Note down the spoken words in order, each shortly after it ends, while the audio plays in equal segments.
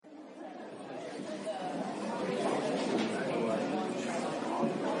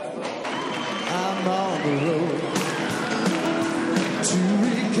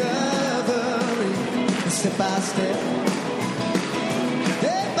step by step,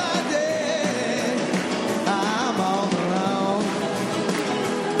 day by day, I'm on the road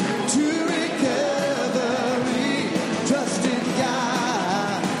to recovery, trusting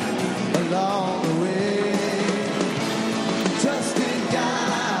God along the way, trusting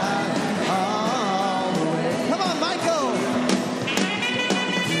God all the way. Come on, Michael!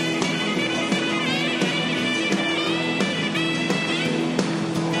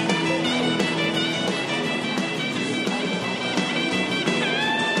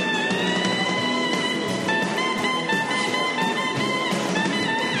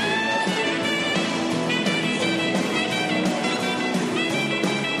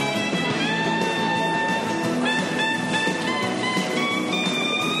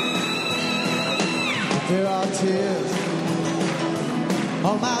 There are tears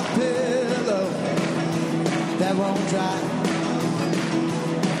on my pillow that won't dry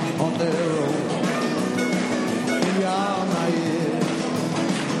on their own. Beyond my ears,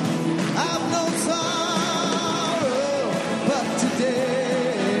 I've known sorrow, but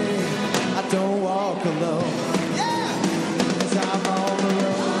today I don't walk alone. Yeah, 'cause I'm on the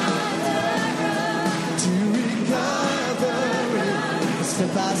road to recovery,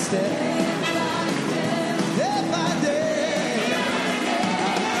 step by step. Day by day,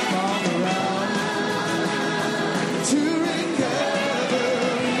 I'm on the road to recovery,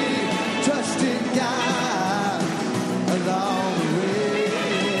 trusting God along the way,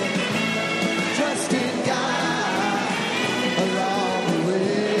 trusting God along the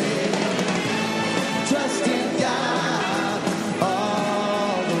way, trusting God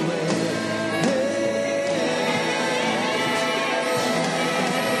all the way.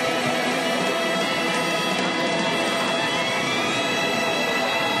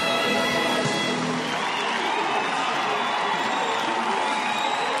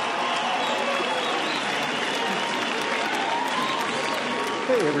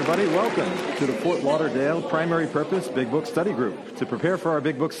 Hey everybody, welcome to the Fort Lauderdale Primary Purpose Big Book Study Group. To prepare for our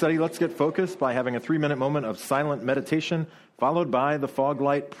Big Book study, let's get focused by having a 3-minute moment of silent meditation, followed by the fog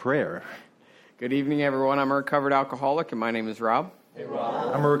light prayer. Good evening, everyone. I'm a recovered alcoholic, and my name is Rob. Hey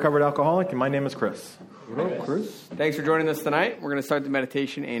Rob. I'm a recovered alcoholic, and my name is Chris. Hello, Chris. Thanks for joining us tonight. We're going to start the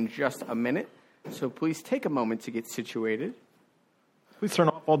meditation in just a minute, so please take a moment to get situated. Please turn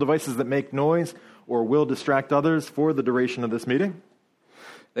off all devices that make noise or will distract others for the duration of this meeting.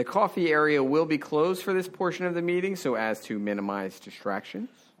 The coffee area will be closed for this portion of the meeting so as to minimize distractions.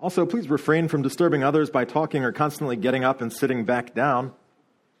 Also, please refrain from disturbing others by talking or constantly getting up and sitting back down.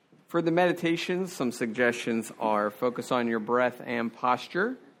 For the meditations, some suggestions are focus on your breath and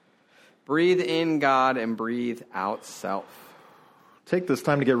posture. Breathe in God and breathe out self. Take this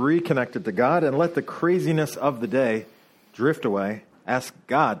time to get reconnected to God and let the craziness of the day drift away. Ask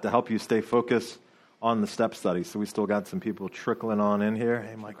God to help you stay focused on the step study. So we still got some people trickling on in here.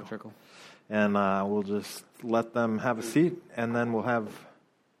 Hey, Michael. Trickle. And we'll just let them have a seat, and then we'll have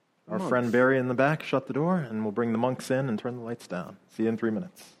our friend Barry in the back shut the door, and we'll bring the monks in and turn the lights down. See you in 3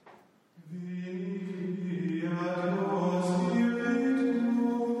 minutes.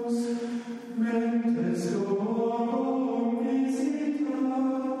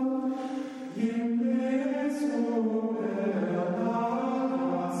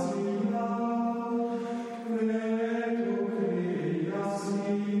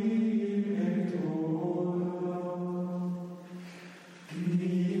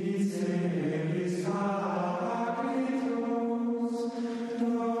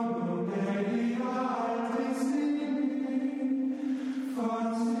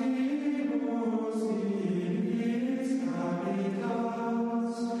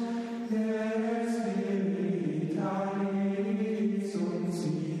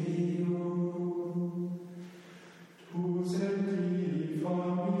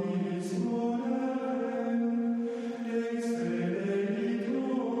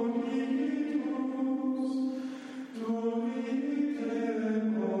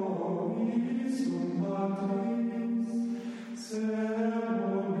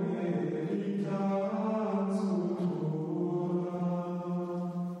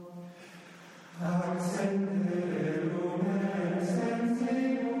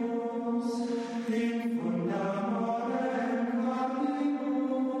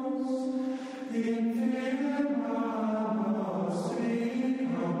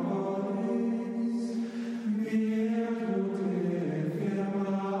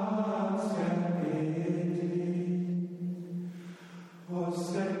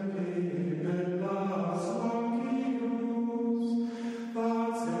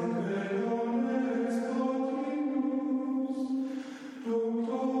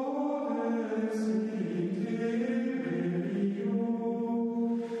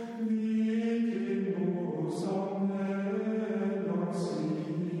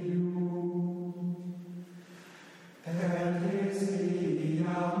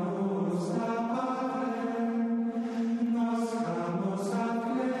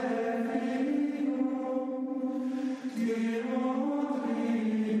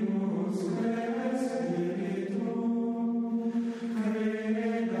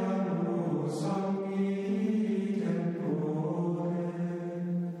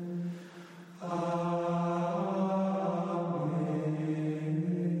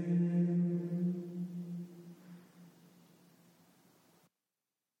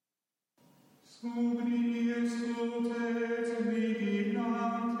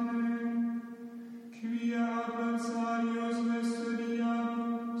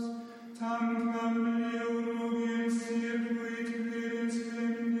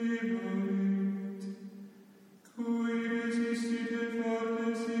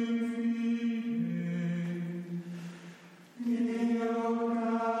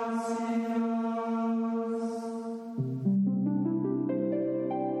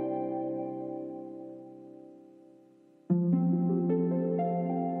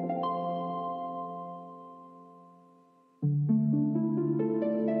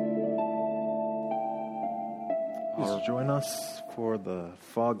 join us for the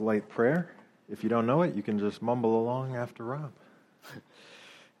fog light prayer. If you don't know it, you can just mumble along after Rob.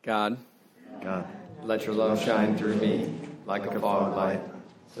 God, God, let your love shine through me like a fog light,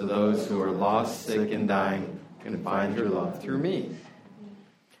 so those who are lost, sick, and dying can find your love through me.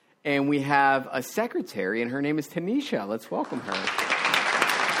 And we have a secretary, and her name is Tanisha. Let's welcome her.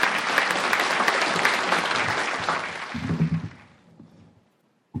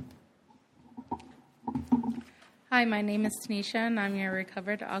 Hi, my name is Tanisha, and I'm your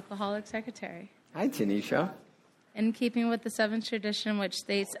recovered alcoholic secretary. Hi, Tanisha. In keeping with the seventh tradition, which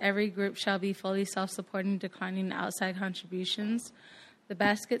states every group shall be fully self-supporting, declining outside contributions, the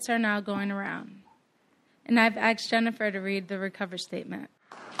baskets are now going around. And I've asked Jennifer to read the recover statement.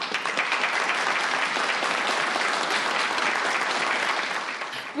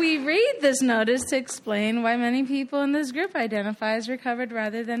 We read this notice to explain why many people in this group identify as recovered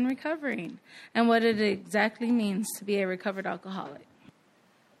rather than recovering, and what it exactly means to be a recovered alcoholic.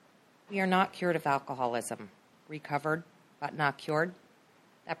 We are not cured of alcoholism. Recovered, but not cured,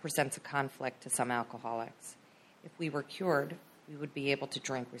 that presents a conflict to some alcoholics. If we were cured, we would be able to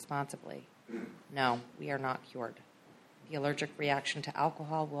drink responsibly. No, we are not cured. The allergic reaction to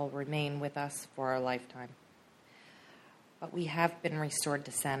alcohol will remain with us for our lifetime. But we have been restored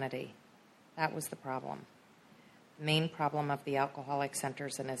to sanity. That was the problem. The main problem of the alcoholic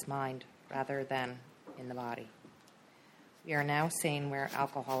centers in his mind rather than in the body. We are now sane where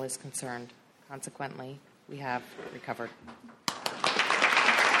alcohol is concerned. Consequently, we have recovered.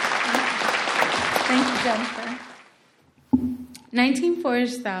 Thank you, Jennifer. 1940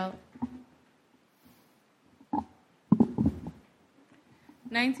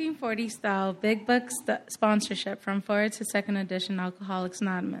 style Big Book sponsorship from 4th to 2nd edition Alcoholics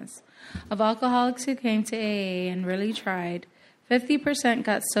Anonymous. Of alcoholics who came to AA and really tried, 50%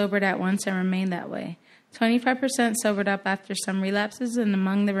 got sobered at once and remained that way. 25% sobered up after some relapses, and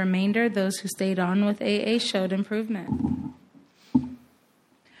among the remainder, those who stayed on with AA showed improvement.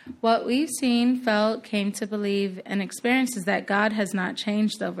 What we've seen, felt, came to believe, and experienced is that God has not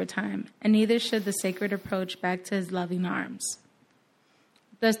changed over time, and neither should the sacred approach back to his loving arms.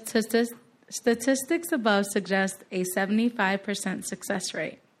 The statistics above suggest a 75% success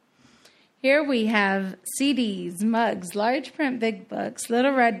rate. Here we have CDs, mugs, large print big books,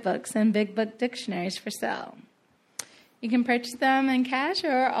 little red books, and big book dictionaries for sale. You can purchase them in cash,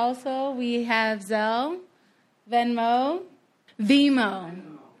 or also we have Zelle, Venmo,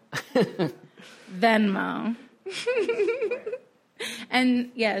 Venmo, and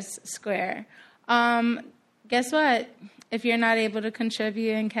yes, Square. Guess what? If you're not able to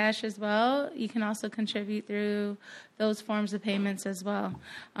contribute in cash as well, you can also contribute through those forms of payments as well.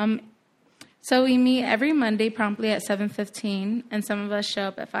 So we meet every Monday promptly at 7:15, and some of us show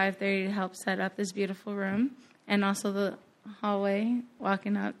up at 5:30 to help set up this beautiful room, and also the hallway,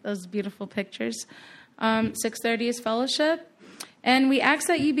 walking out those beautiful pictures. 6:30 is fellowship, and we ask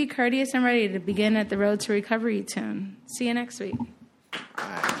that you be courteous and ready to begin at the Road to Recovery tune. See you next week.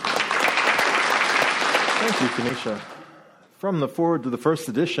 Thank you, Tanisha. From the forward to the first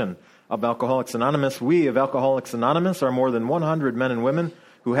edition of Alcoholics Anonymous, we of Alcoholics Anonymous are more than 100 men and women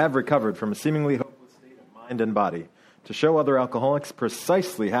who have recovered from a seemingly hopeless state of mind and body. To show other alcoholics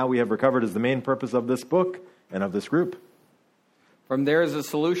precisely how we have recovered is the main purpose of this book and of this group. From There is a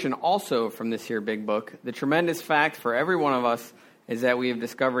Solution, also from this here big book, the tremendous fact for every one of us is that we have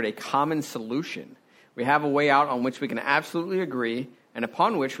discovered a common solution. We have a way out on which we can absolutely agree, and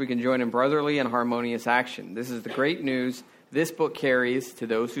upon which we can join in brotherly and harmonious action. This is the great news this book carries to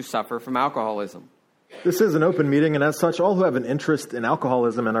those who suffer from alcoholism. This is an open meeting, and as such, all who have an interest in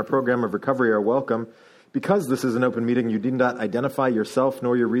alcoholism and our program of recovery are welcome. Because this is an open meeting, you need not identify yourself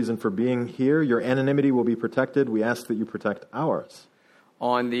nor your reason for being here. Your anonymity will be protected. We ask that you protect ours.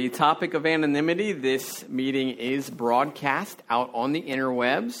 On the topic of anonymity, this meeting is broadcast out on the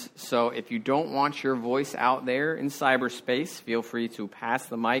interwebs. So if you don't want your voice out there in cyberspace, feel free to pass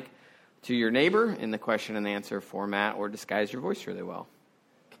the mic to your neighbor in the question and answer format, or disguise your voice really well.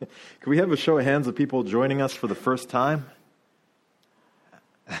 Can we have a show of hands of people joining us for the first time?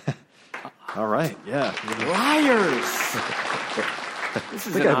 All right, yeah. Liars! This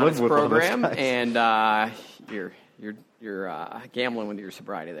is an honest program, and you're gambling with your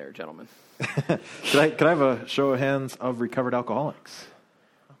sobriety there, gentlemen. Could I have a show of hands of recovered alcoholics?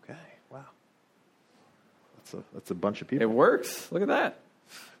 Okay, wow. That's a bunch of people. It works. Look at that.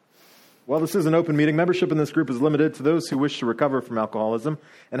 Well, this is an open meeting. Membership in this group is limited to those who wish to recover from alcoholism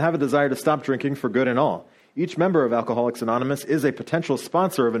and have a desire to stop drinking for good and all. Each member of Alcoholics Anonymous is a potential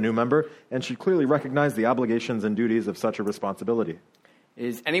sponsor of a new member and should clearly recognize the obligations and duties of such a responsibility.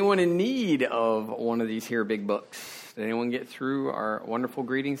 Is anyone in need of one of these here big books? Did anyone get through our wonderful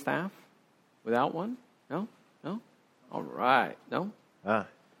greeting staff without one? No? No? All right. No?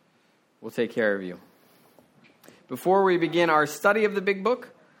 We'll take care of you. Before we begin our study of the Big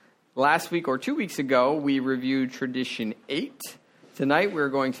Book, last week or 2 weeks ago, we reviewed Tradition 8. Tonight, we're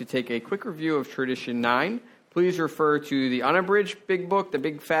going to take a quick review of Tradition 9. Please refer to the unabridged Big Book, the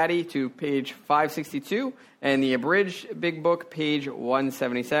Big Fatty, to page 562, and the abridged Big Book, page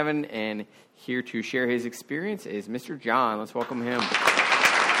 177. And here to share his experience is Mr. John. Let's welcome him.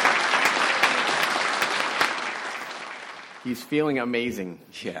 He's feeling amazing.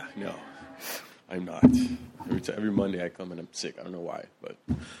 Yeah, no, I'm not. Every Monday I come and I'm sick. I don't know why, but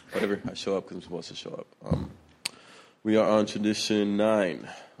whatever. I show up because I'm supposed to show up. We are on Tradition 9.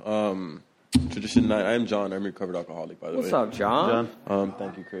 Tradition 9. I'm John. I'm a recovered alcoholic, by the way. What's up, John?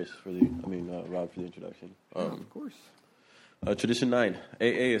 Thank you, Chris, Rob, for the introduction. Of course. Tradition 9.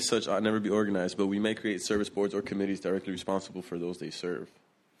 AA as such ought never be organized, but we may create service boards or committees directly responsible for those they serve.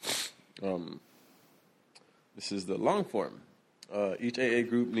 This is the long form. Each AA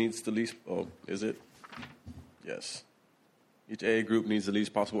group needs the least... Oh, is it? Yes. Each AA group needs the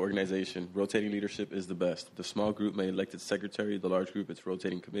least possible organization. Rotating leadership is the best. The small group may elect its secretary, the large group its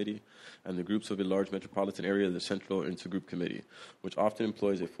rotating committee, and the groups of a large metropolitan area the central or intergroup committee, which often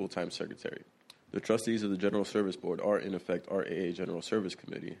employs a full-time secretary. The trustees of the General Service Board are, in effect, our AA General Service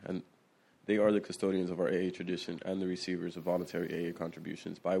Committee, and they are the custodians of our AA tradition and the receivers of voluntary AA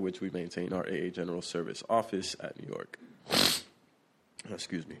contributions by which we maintain our AA General Service Office at New York.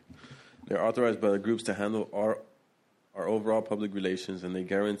 Excuse me. They are authorized by the groups to handle our overall public relations, and they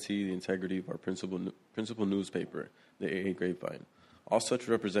guarantee the integrity of our principal newspaper, the AA Grapevine. All such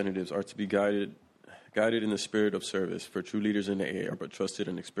representatives are to be guided in the spirit of service, for true leaders in the AA are but trusted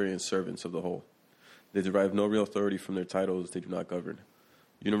and experienced servants of the whole. They derive no real authority from their titles they do not govern.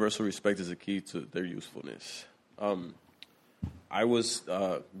 Universal respect is a key to their usefulness. I was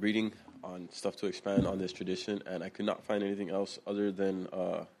reading on stuff to expand on this tradition, and I could not find anything else other than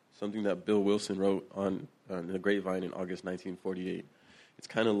something that Bill Wilson wrote on the Grapevine in August 1948. It's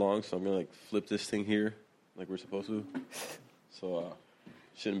kind of long, so I'm going to flip this thing here like we're supposed to. So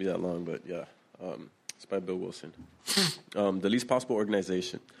shouldn't be that long, but yeah. It's by Bill Wilson. The least possible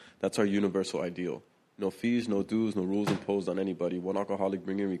organization. That's our universal ideal. No fees, no dues, no rules imposed on anybody. One alcoholic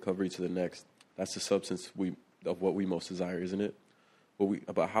bringing recovery to the next. That's the substance of what we most desire, isn't it?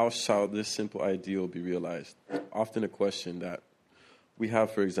 But how shall this simple ideal be realized? Often a question that we have,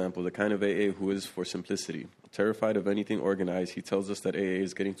 for example, the kind of AA who is for simplicity. Terrified of anything organized, he tells us that AA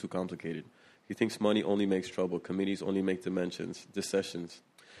is getting too complicated. He thinks money only makes trouble, committees only make dimensions, dissensions,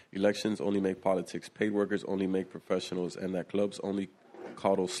 elections only make politics, paid workers only make professionals, and that clubs only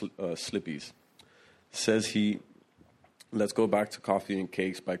coddle slippies. Says he, let's go back to coffee and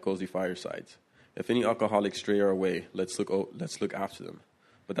cakes by cozy firesides. If any alcoholics stray our way, let's look after them.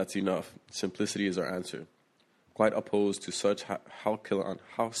 But that's enough. Simplicity is our answer. Quite opposed to such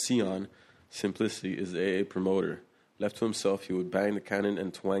halcyon simplicity is the AA promoter. Left to himself, he would bang the cannon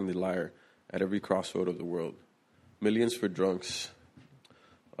and twang the lyre at every crossroad of the world. Millions for drunks,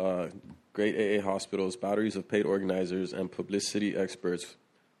 great AA hospitals, batteries of paid organizers, and publicity experts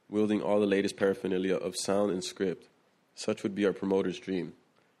wielding all the latest paraphernalia of sound and script. Such would be our promoter's dream.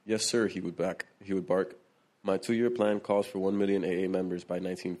 Yes, sir, he would bark. My 2-year plan calls for 1 million AA members by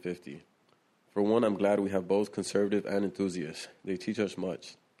 1950. For one, I'm glad we have both conservative and enthusiasts. They teach us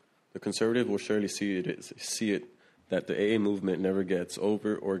much. The conservative will surely see it that the AA movement never gets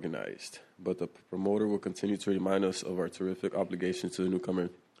over-organized, but the promoter will continue to remind us of our terrific obligations to the newcomer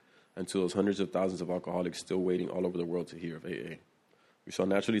and to those hundreds of thousands of alcoholics still waiting all over the world to hear of AA. We shall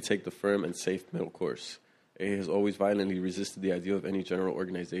naturally take the firm and safe middle course. AA has always violently resisted the idea of any general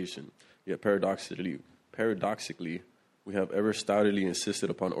organization, yet paradoxically, we have ever stoutly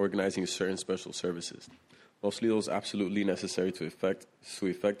insisted upon organizing certain special services, mostly those absolutely necessary to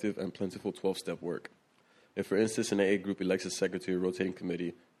effective and plentiful 12-step work. If, for instance, an AA group elects a secretary or rotating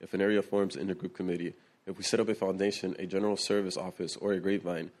committee, if an area forms an intergroup committee, if we set up a foundation, a general service office, or a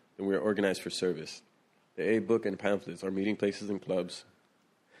grapevine, then we are organized for service. The AA book and pamphlets are meeting places and clubs.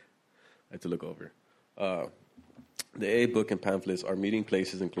 I had to look over. The AA book and pamphlets are meeting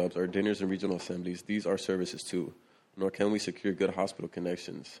places and clubs, our dinners and regional assemblies. These are services too. Nor can we secure good hospital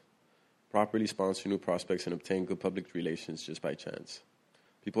connections, properly sponsor new prospects, and obtain good public relations just by chance.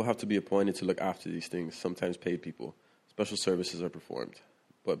 People have to be appointed to look after these things, sometimes paid people. Special services are performed.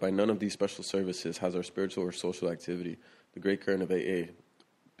 But by none of these special services has our spiritual or social activity, the great current of AA,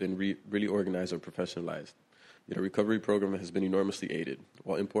 been really organized or professionalized. Yet a recovery program has been enormously aided.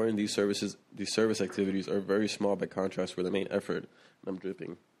 While important, these service activities are very small by contrast with the main effort. And I'm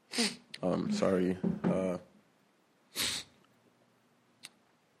dripping. Sorry.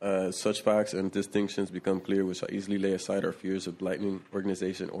 Such facts and distinctions become clear, we shall easily lay aside our fears of blighting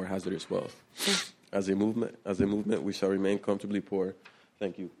organization or hazardous wealth. As a movement, we shall remain comfortably poor.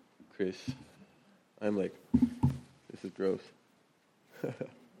 Thank you, Chris. I'm like, this is gross.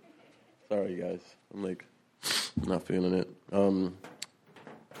 Sorry, guys. I'm like, not feeling it. I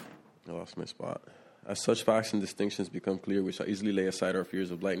lost my spot. As such facts and distinctions become clear, we shall easily lay aside our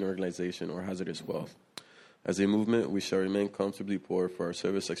fears of blighting organization or hazardous wealth. As a movement, we shall remain comfortably poor, for our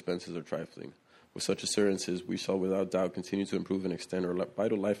service expenses are trifling. With such assurances, we shall without doubt continue to improve and extend our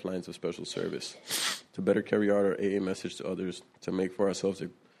vital lifelines of special service, to better carry out our AA message to others, to make for ourselves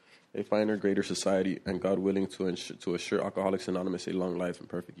a finer, greater society, and God willing, to assure Alcoholics Anonymous a long life and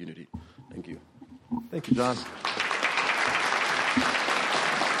perfect unity. Thank you. Thank you, John.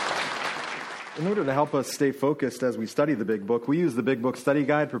 In order to help us stay focused as we study the Big Book, we use the Big Book Study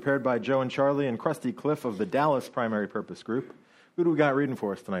Guide prepared by Joe and Charlie and Krusty Cliff of the Dallas Primary Purpose Group. Who do we got reading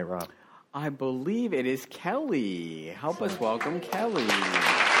for us tonight, Rob? I believe it is Kelly. Help us welcome Kelly.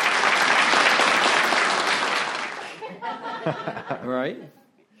 Right?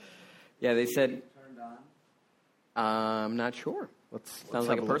 Yeah, they said... I'm not sure. Sounds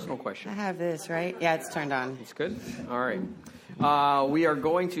like a personal question. I have this, right? Yeah, it's turned on. It's good? All right. We are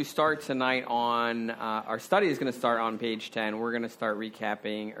going to start tonight on... our study is going to start on page 10. We're going to start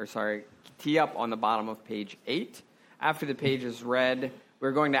tee up on the bottom of page 8. After the page is read,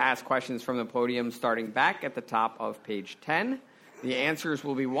 we're going to ask questions from the podium starting back at the top of page 10. The answers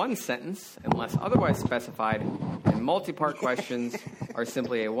will be one sentence unless otherwise specified, and multi-part questions are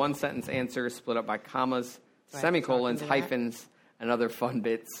simply a one-sentence answer split up by commas, semicolons, hyphens, and other fun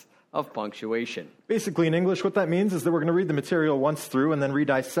bits of punctuation. Basically, in English, what that means is that we're going to read the material once through and then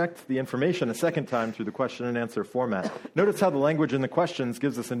redissect the information a second time through the question and answer format. Notice how the language in the questions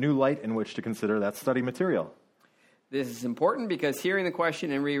gives us a new light in which to consider that study material. This is important because hearing the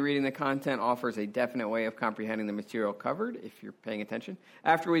question and rereading the content offers a definite way of comprehending the material covered, if you're paying attention.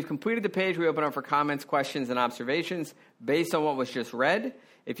 After we've completed the page, we open up for comments, questions, and observations based on what was just read.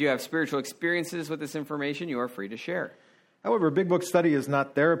 If you have spiritual experiences with this information, you are free to share. However, Big Book Study is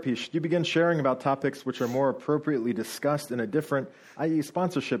not therapy. Should you begin sharing about topics which are more appropriately discussed in a different, i.e.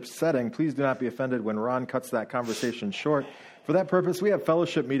 sponsorship setting, please do not be offended when Ron cuts that conversation short. For that purpose, we have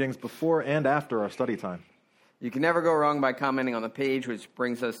fellowship meetings before and after our study time. You can never go wrong by commenting on the page, which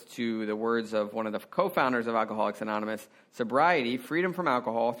brings us to the words of one of the co-founders of Alcoholics Anonymous. Sobriety, freedom from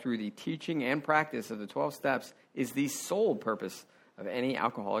alcohol through the teaching and practice of the 12 steps, is the sole purpose of any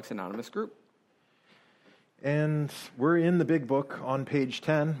Alcoholics Anonymous group. And we're in the Big Book on page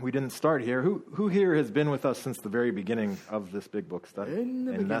 10. We didn't start here. Who here has been with us since the very beginning of this Big Book study?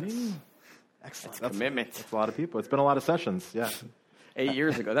 That's excellent. That's commitment. That's a lot of people. It's been a lot of sessions, yeah. 8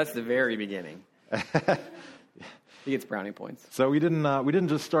 years ago. That's the very beginning. He gets brownie points. So we didn't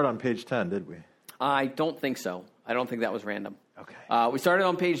just start on page 10, did we? I don't think so. I don't think that was random. Okay. We started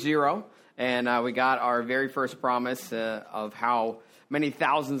on page 0, and we got our very first promise of how many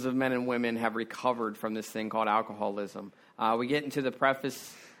thousands of men and women have recovered from this thing called alcoholism. We get into the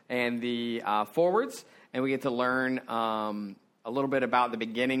preface and the forwards, and we get to learn a little bit about the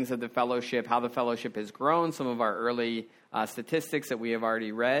beginnings of the fellowship, how the fellowship has grown, some of our early statistics that we have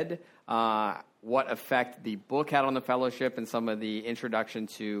already read, what effect the book had on the fellowship, and some of the introduction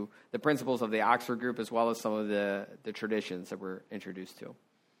to the principles of the Oxford group, as well as some of the traditions that we're introduced to.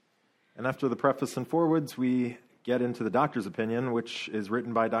 And after the preface and forwards, we get into the doctor's opinion, which is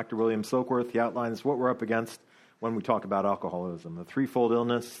written by Dr. William Silkworth. He outlines what we're up against when we talk about alcoholism. The threefold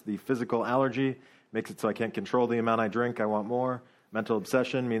illness, the physical allergy, makes it so I can't control the amount I drink, I want more. Mental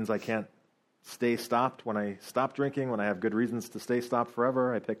obsession means I can't stay stopped. When I stop drinking, when I have good reasons to stay stopped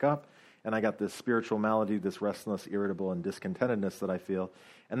forever, I pick up. And I got this spiritual malady, this restless, irritable, and discontentedness that I feel.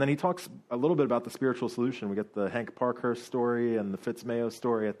 And then he talks a little bit about the spiritual solution. We get the Hank Parkhurst story and the Fitz-Mayo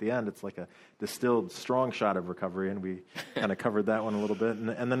story at the end. It's like a distilled, strong shot of recovery, and we kind of covered that one a little bit.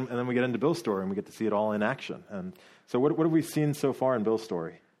 And then we get into Bill's story, and we get to see it all in action. And so what have we seen so far in Bill's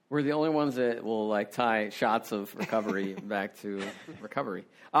story? We're the only ones that will tie shots of recovery back to recovery.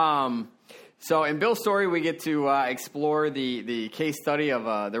 So in Bill's story, we get to explore the case study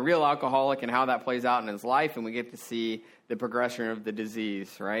of the real alcoholic and how that plays out in his life, and we get to see the progression of the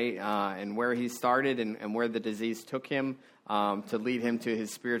disease, right, and where he started and where the disease took him to lead him to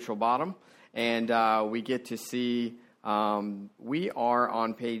his spiritual bottom. And we get to see, we are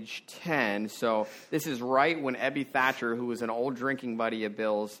on page 10, so this is right when Ebby Thatcher, who was an old drinking buddy of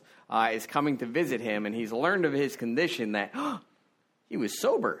Bill's, is coming to visit him, and he's learned of his condition that he was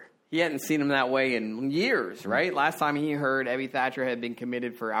sober. He hadn't seen him that way in years, right? Last time he heard, Ebby Thatcher had been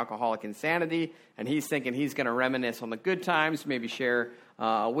committed for alcoholic insanity, and he's thinking he's going to reminisce on the good times, maybe share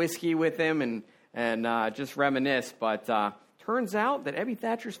whiskey with him and just reminisce. But turns out that Ebby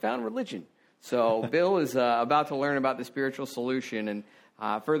Thatcher's found religion. So Bill is about to learn about the spiritual solution. And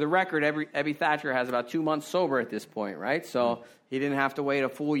for the record, Ebby Thatcher has about 2 months sober at this point, right? So he didn't have to wait a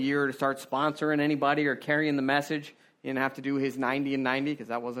full year to start sponsoring anybody or carrying the message. He didn't have to do his 90 and 90 because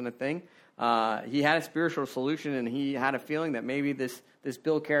that wasn't a thing. He had a spiritual solution, and he had a feeling that maybe this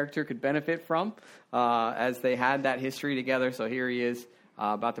Bill character could benefit from as they had that history together. So here he is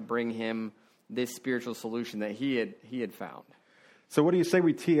about to bring him this spiritual solution that he had found. So what do you say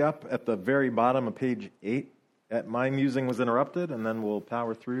we tee up at the very bottom of page 8? My musing was interrupted, and then we'll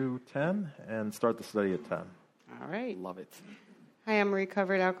power through 10 and start the study at 10. All right. Love it. Hi, I'm a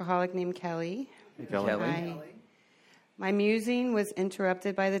recovered alcoholic named Kelly. Hey, Kelly. Hi. My musing was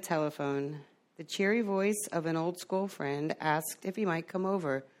interrupted by the telephone. The cheery voice of an old school friend asked if he might come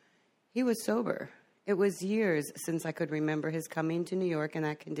over. He was sober. It was years since I could remember his coming to New York in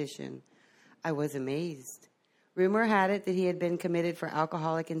that condition. I was amazed. Rumor had it that he had been committed for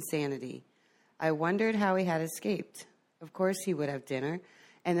alcoholic insanity. I wondered how he had escaped. Of course he would have dinner,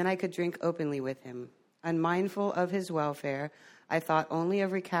 and then I could drink openly with him. Unmindful of his welfare, I thought only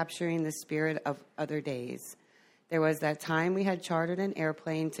of recapturing the spirit of other days. There was that time we had chartered an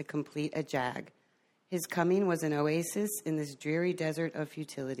airplane to complete a jag. His coming was an oasis in this dreary desert of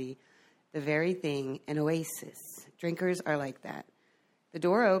futility. The very thing, an oasis. Drinkers are like that. The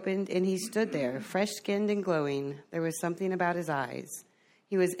door opened, and he stood there, fresh-skinned and glowing. There was something about his eyes.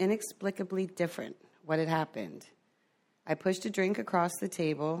 He was inexplicably different. What had happened? I pushed a drink across the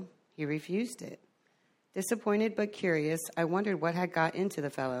table. He refused it. Disappointed but curious, I wondered what had got into the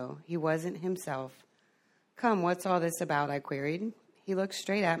fellow. He wasn't himself. "Come, what's all this about?" I queried. He looked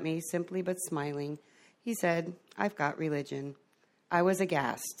straight at me, simply but smiling. He said, "I've got religion." I was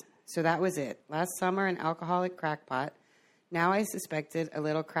aghast. So that was it. Last summer, an alcoholic crackpot. Now I suspected a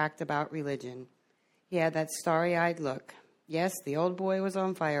little cracked about religion. He had that starry-eyed look. Yes, the old boy was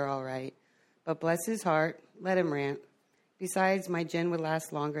on fire all right. But bless his heart, let him rant. Besides, my gin would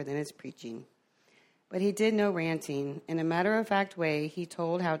last longer than his preaching. But he did no ranting. In a matter-of-fact way, he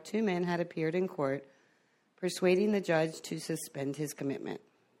told how 2 men had appeared in court, persuading the judge to suspend his commitment.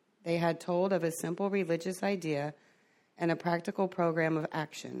 They had told of a simple religious idea and a practical program of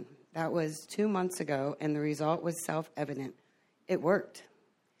action. That was 2 months ago, and the result was self-evident. It worked.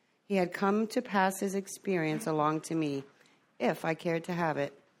 He had come to pass his experience along to me, if I cared to have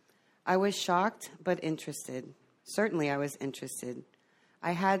it. I was shocked but interested. Certainly I was interested.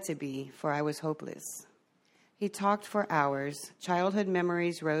 I had to be, for I was hopeless. He talked for hours. Childhood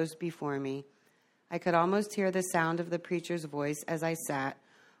memories rose before me. I could almost hear the sound of the preacher's voice as I sat,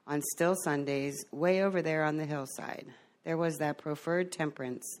 on still Sundays, way over there on the hillside. There was that proffered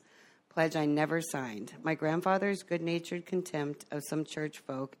temperance, pledge I never signed, my grandfather's good-natured contempt of some church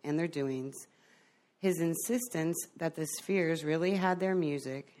folk and their doings, his insistence that the spheres really had their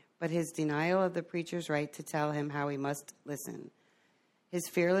music, but his denial of the preacher's right to tell him how he must listen, his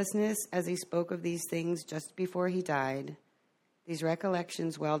fearlessness as he spoke of these things just before he died. These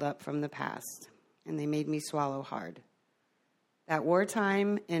recollections welled up from the past, and they made me swallow hard. That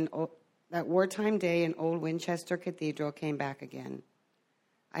wartime day in Old Winchester Cathedral came back again.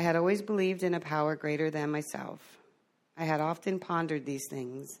 I had always believed in a power greater than myself. I had often pondered these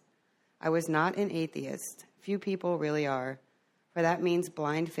things. I was not an atheist. Few people really are, for that means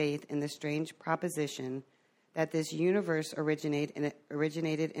blind faith in the strange proposition that this universe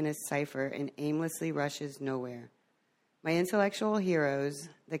originated in a cipher and aimlessly rushes nowhere. My intellectual heroes,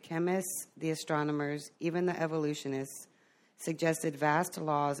 the chemists, the astronomers, even the evolutionists, suggested vast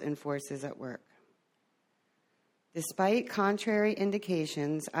laws and forces at work. Despite contrary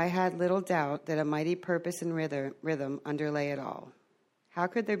indications, I had little doubt that a mighty purpose and rhythm underlay it all. How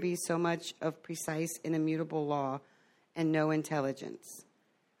could there be so much of precise and immutable law and no intelligence?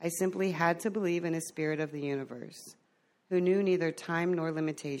 I simply had to believe in a spirit of the universe, who knew neither time nor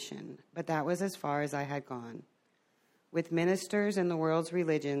limitation, but that was as far as I had gone. With ministers and the world's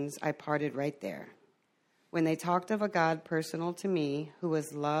religions, I parted right there. When they talked of a God personal to me, who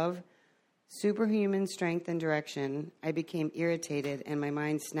was love, superhuman strength and direction, I became irritated and my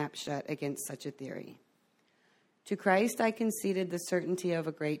mind snapped shut against such a theory. To Christ I conceded the certainty of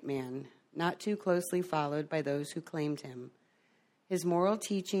a great man, not too closely followed by those who claimed him. His moral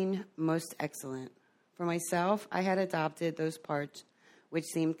teaching, most excellent. For myself, I had adopted those parts which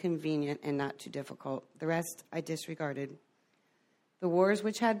seemed convenient and not too difficult. The rest I disregarded. The wars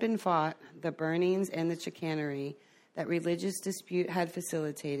which had been fought, the burnings and the chicanery that religious dispute had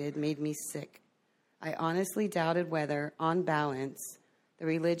facilitated made me sick. I honestly doubted whether, on balance, the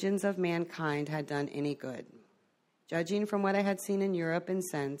religions of mankind had done any good. Judging from what I had seen in Europe and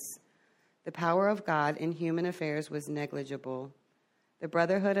since, the power of God in human affairs was negligible. The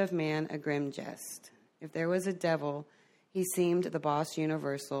brotherhood of man a grim jest. If there was a devil, he seemed the boss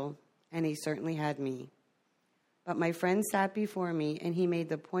universal, and he certainly had me. But my friend sat before me, and he made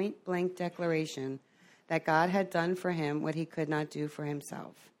the point-blank declaration that God had done for him what he could not do for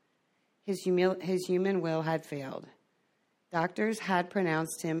himself. His human will had failed. Doctors had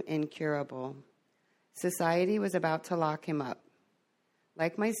pronounced him incurable. Society was about to lock him up.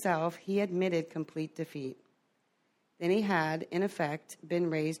 Like myself, he admitted complete defeat. Then he had, in effect, been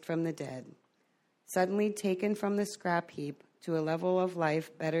raised from the dead, suddenly taken from the scrap heap to a level of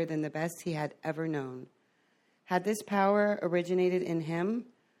life better than the best he had ever known. Had this power originated in him?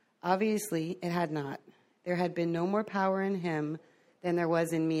 Obviously, it had not. There had been no more power in him than there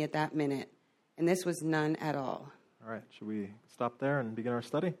was in me at that minute, and this was none at all. All right, should we stop there and begin our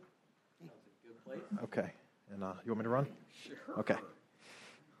study? That's a good place. Okay. And you want me to run? Sure. Okay.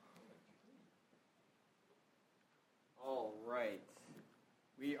 All right.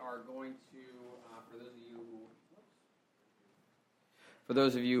 We are going to, for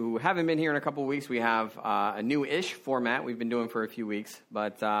those of you who haven't been here in a couple of weeks, we have a new-ish format we've been doing for a few weeks.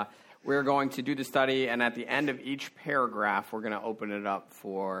 But we're going to do the study, and at the end of each paragraph, we're going to open it up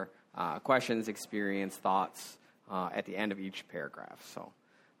for questions, experience, thoughts at the end of each paragraph. So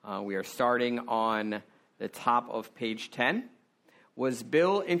we are starting on the top of page 10. Was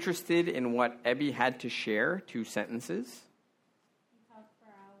Bill interested in what Ebby had to share? 2 sentences. He talked for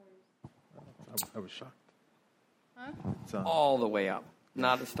hours. I was shocked. Huh? It's, All the way up,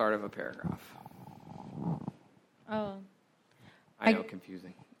 not the start of a paragraph. Oh. I know,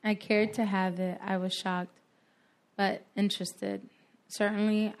 confusing. I cared to have it. I was shocked, but interested.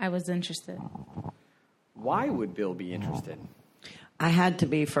 Certainly, I was interested. Why would Bill be interested? I had to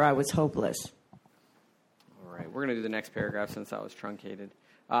be, for I was hopeless. All right, we're going to do the next paragraph since that was truncated.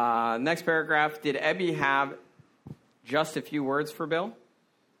 Next paragraph, did Ebby have just a few words for Bill?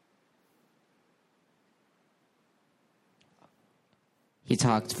 He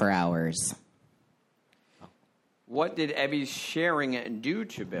talked for hours. What did Ebby's sharing do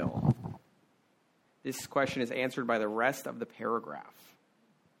to Bill? This question is answered by the rest of the paragraph.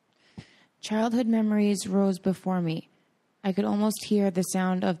 Childhood memories rose before me. I could almost hear the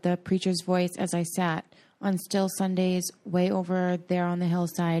sound of the preacher's voice as I sat. On still Sundays, way over there on the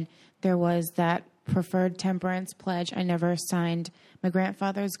hillside, there was that preferred temperance pledge I never signed, my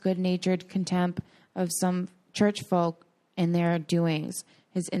grandfather's good-natured contempt of some church folk and their doings,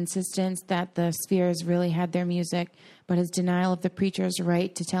 his insistence that the spheres really had their music, but his denial of the preacher's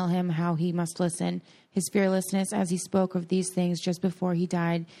right to tell him how he must listen, his fearlessness as he spoke of these things just before he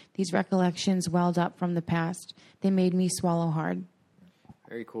died. These recollections welled up from the past. They made me swallow hard.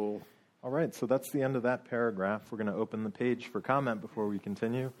 Very cool. all right, so that's the end of that paragraph. We're going to open the page for comment before we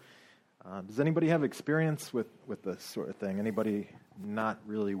continue. Does anybody have experience with this sort of thing? Anybody not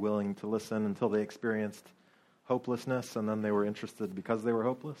really willing to listen until they experienced hopelessness and then they were interested because they were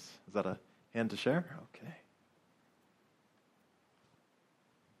hopeless? Is that a hand to share? Okay.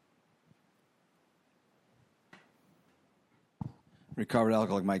 Recovered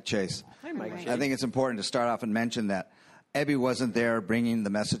alcoholic Mike Chase. Hi, Mike Chase. I think it's important to start off and mention that Ebby wasn't there bringing the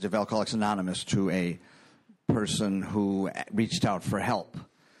message of Alcoholics Anonymous to a person who reached out for help.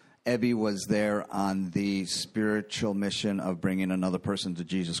 Ebby was there on the spiritual mission of bringing another person to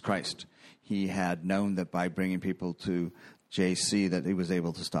Jesus Christ. He had known that by bringing people to JC that he was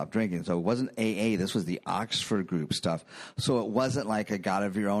able to stop drinking. So it wasn't AA, this was the Oxford group stuff. So it wasn't like a God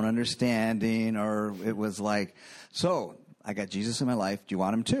of your own understanding, or it was like, so I got Jesus in my life, do you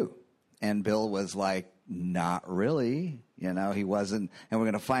want him too? And Bill was like, not really. You know, he wasn't. And we're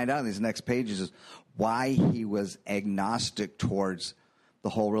going to find out in these next pages why he was agnostic towards the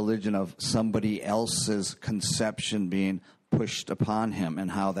whole religion of somebody else's conception being pushed upon him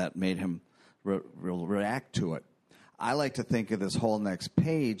and how that made him react to it. I like to think of this whole next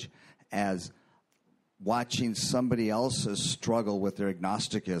page as watching somebody else's struggle with their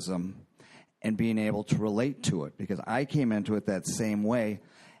agnosticism and being able to relate to it, because I came into it that same way.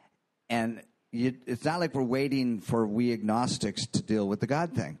 And it's not like we're waiting for we agnostics to deal with the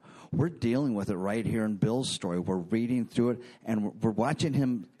God thing. We're dealing with it right here in Bill's story. We're reading through it, and we're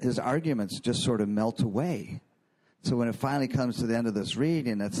watching his arguments just sort of melt away. So when it finally comes to the end of this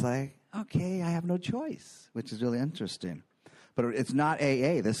reading, it's like, okay, I have no choice, which is really interesting. But it's not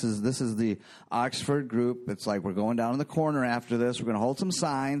AA. This is the Oxford group. It's like we're going down in the corner after this. We're going to hold some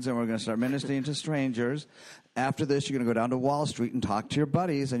signs, and we're going to start ministering to strangers. After this, you're going to go down to Wall Street and talk to your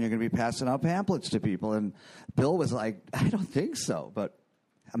buddies, and you're going to be passing out pamphlets to people. And Bill was like, I don't think so. But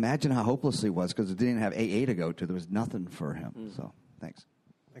imagine how hopeless he was because it didn't have AA to go to. There was nothing for him. So, thanks.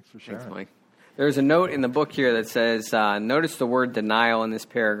 Thanks for sharing. Thanks, Mike. There's a note in the book here that says, notice the word denial in this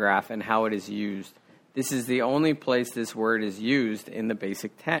paragraph and how it is used. This is the only place this word is used in the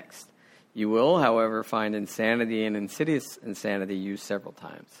basic text. You will, however, find insanity and insidious insanity used several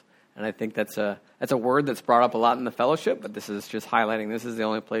times. And I think that's a word that's brought up a lot in the fellowship, but this is just highlighting this is the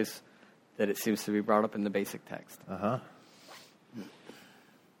only place that it seems to be brought up in the basic text. Uh-huh.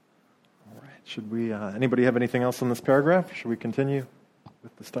 All right. Should we, anybody have anything else on this paragraph? Should we continue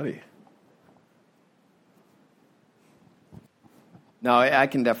with the study? No, I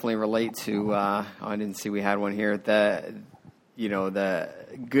can definitely relate to, I didn't see we had one here, the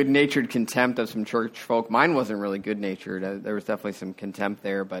good-natured contempt of some church folk. Mine wasn't really good-natured. There was definitely some contempt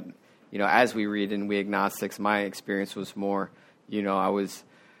there, but, as we read and we agnostics, my experience was more,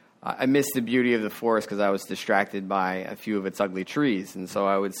 I missed the beauty of the forest because I was distracted by a few of its ugly trees. And so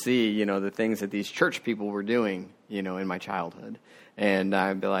I would see, the things that these church people were doing, in my childhood. And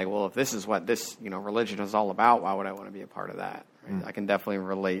I'd be like, well, if this is what this, religion is all about, why would I want to be a part of that? Right? I can definitely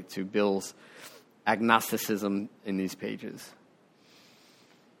relate to Bill's agnosticism in these pages.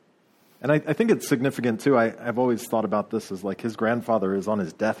 And I think it's significant, too. I've always thought about this as like his grandfather is on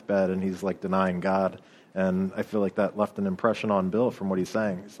his deathbed and he's like denying God. And I feel like that left an impression on Bill from what he's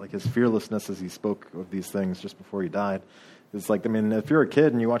saying. It's like his fearlessness as he spoke of these things just before he died. It's like, if you're a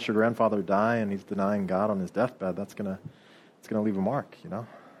kid and you watch your grandfather die and he's denying God on his deathbed, it's gonna leave a mark, Not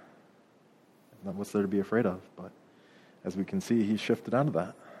what's there to be afraid of. But as we can see, he shifted out of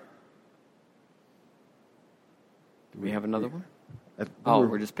that. Do we have another one?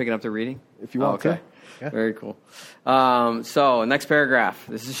 We're just picking up the reading? If you want okay. to. Yeah. Very cool. So, next paragraph.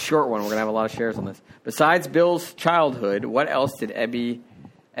 This is a short one. We're going to have a lot of shares on this. Besides Bill's childhood, what else did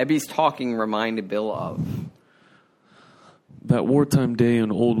Ebby's talking remind Bill of? That wartime day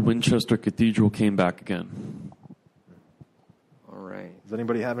in Old Winchester Cathedral came back again. All right. Does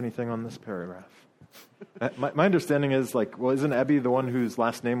anybody have anything on this paragraph? My understanding is, isn't Ebby the one whose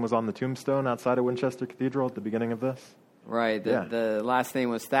last name was on the tombstone outside of Winchester Cathedral at the beginning of this? Right. The last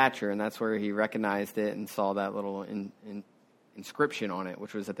name was Thatcher, and that's where he recognized it and saw that little inscription on it,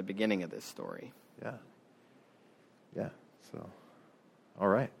 which was at the beginning of this story. Yeah. Yeah. So, all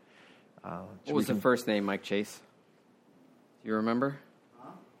right. What was the first name, Mike Chase? Do you remember? Huh?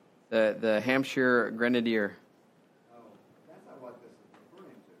 The Hampshire Grenadier. Oh, that's not what this is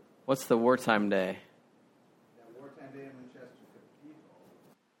referring to. What's the wartime day? The wartime day in Winchester Cathedral.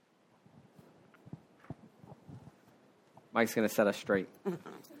 Mike's going to set us straight.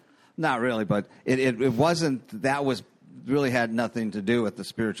 Not really, but it wasn't, that was really had nothing to do with the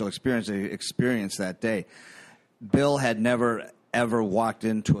spiritual experience he experienced that day. Bill had never, ever walked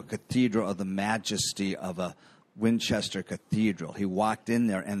into a cathedral of the majesty of a Winchester Cathedral. He walked in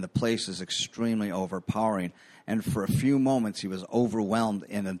there, and the place is extremely overpowering. And for a few moments, he was overwhelmed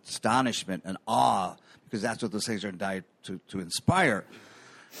in astonishment and awe, because that's what those things are designed to inspire.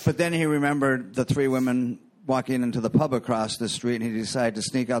 But then he remembered the three women walking into the pub across the street, and he decided to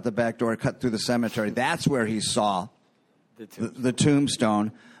sneak out the back door, cut through the cemetery. That's where he saw the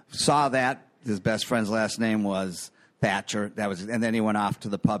tombstone. Saw that his best friend's last name was Thatcher. And then he went off to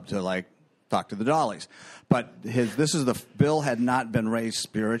the pub to talk to the Dollies. But Bill had not been raised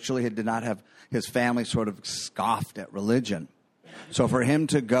spiritually. He did not have, his family sort of scoffed at religion. So for him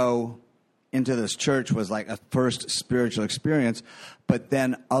to go into this church was like a first spiritual experience, but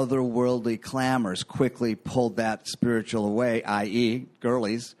then otherworldly clamors quickly pulled that spiritual away, i.e.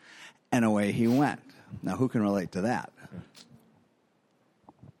 girlies, and away he went. Now, who can relate to that?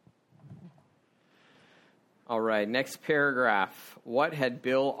 All right, next paragraph. What had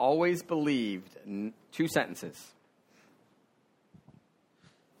Bill always believed? 2 sentences.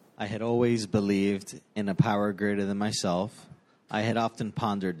 I had always believed in a power greater than myself. I had often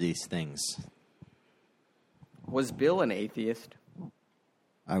pondered these things. Was Bill an atheist?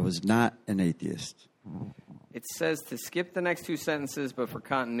 I was not an atheist. It says to skip the next 2 sentences, but for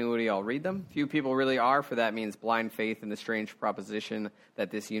continuity, I'll read them. Few people really are, for that means blind faith in the strange proposition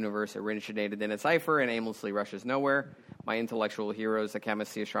that this universe originated in a cipher and aimlessly rushes nowhere. My intellectual heroes, the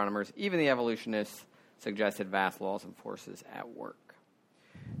chemists, the astronomers, even the evolutionists, suggested vast laws and forces at work.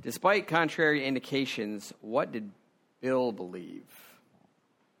 Despite contrary indications, what did Bill believe?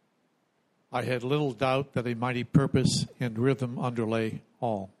 I had little doubt that a mighty purpose and rhythm underlay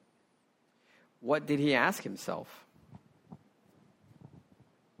all. What did he ask himself?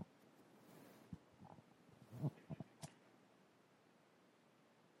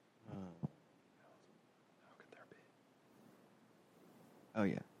 Oh,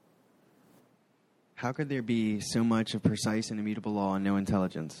 yeah. How could there be so much of precise and immutable law and no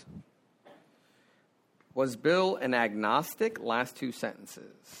intelligence? Was Bill an agnostic? Last two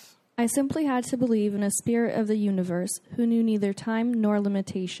sentences. I simply had to believe in a spirit of the universe who knew neither time nor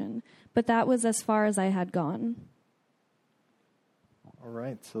limitation, but that was as far as I had gone. All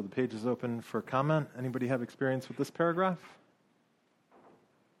right, so the page is open for comment. Anybody have experience with this paragraph?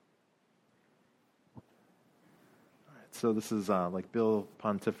 All right, so this is like Bill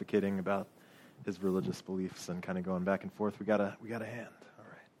pontificating about his religious beliefs and kind of going back and forth. We got a hand. All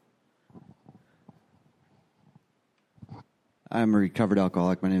right. I'm a recovered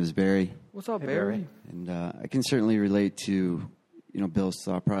alcoholic. My name is Barry. What's up, Hey, Barry? And I can certainly relate to, Bill's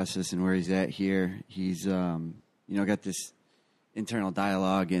thought process and where he's at here. He's, got this internal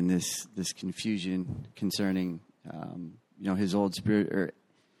dialogue and this confusion concerning, his old spirit or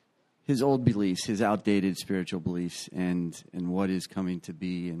his old beliefs, his outdated spiritual beliefs, and what is coming to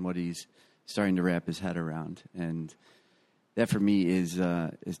be and what he's starting to wrap his head around. And that for me is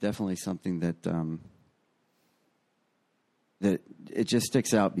definitely something that that it just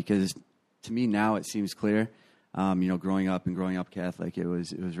sticks out, because to me now it seems clear. Growing up Catholic, it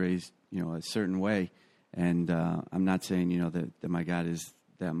was raised a certain way, and I'm not saying that my God is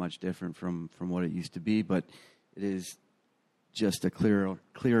that much different from what it used to be, but it is just a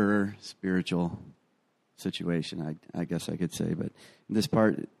clearer spiritual situation, I guess I could say. But in this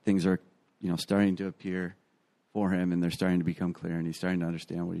part, things are starting to appear for him, and they're starting to become clear, and he's starting to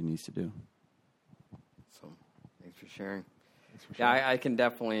understand what he needs to do. So, thanks for sharing. Yeah, I can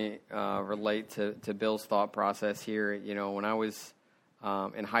definitely relate to Bill's thought process here. When I was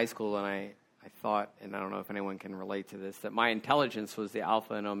in high school, and I thought, and I don't know if anyone can relate to this, that my intelligence was the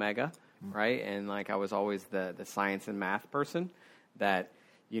alpha and omega, right? And I was always the science and math person. That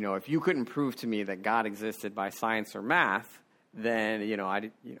if you couldn't prove to me that God existed by science or math, then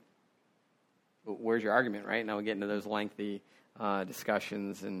where's your argument, right? Now we get into those lengthy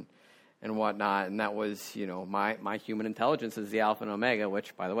discussions and whatnot, and that was, my human intelligence is the alpha and omega,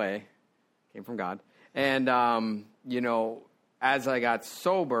 which, by the way, came from God. And, as I got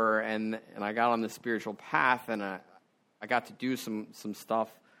sober and I got on the spiritual path, and I got to do some stuff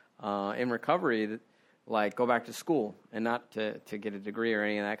in recovery, like go back to school, and not to get a degree or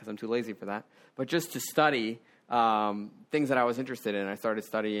any of that, because I'm too lazy for that, but just to study things that I was interested in. I started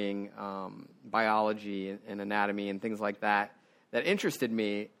studying biology and anatomy and things like that interested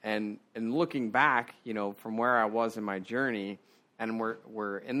me, and looking back, from where I was in my journey, and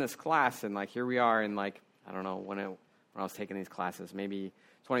we're in this class, and here we are in I don't know when I was taking these classes, maybe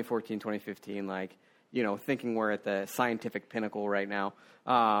 2014, 2015, thinking we're at the scientific pinnacle right now,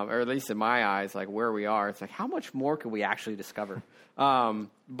 or at least in my eyes, where we are. It's how much more could we actually discover?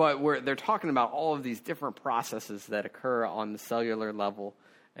 But they're talking about all of these different processes that occur on the cellular level.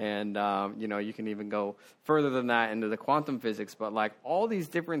 And, you can even go further than that into the quantum physics, but all these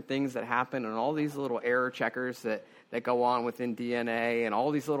different things that happen, and all these little error checkers that go on within DNA, and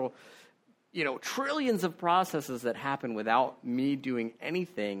all these little, trillions of processes that happen without me doing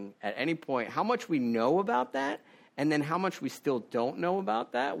anything at any point, how much we know about that, and then how much we still don't know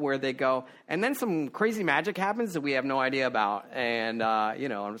about that, where they go, and then some crazy magic happens that we have no idea about. And,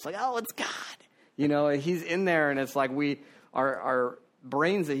 I'm just oh, it's God. He's in there, and it's our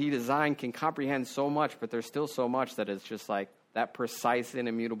brains that he designed can comprehend so much, but there's still so much that it's just that precise and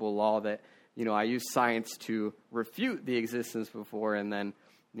immutable law that, I use science to refute the existence before, and then,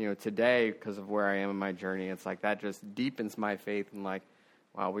 today, because of where I am in my journey, it's that just deepens my faith, and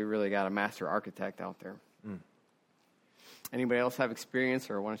wow, we really got a master architect out there. Anybody else have experience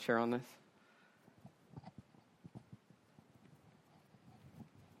or want to share on this?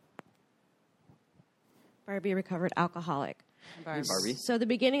 Barbie, recovered alcoholic. Hey, Barbie. So the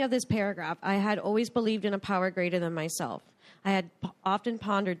beginning of this paragraph, I had always believed in a power greater than myself. I had often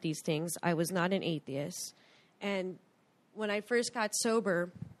pondered these things. I was not an atheist. And when I first got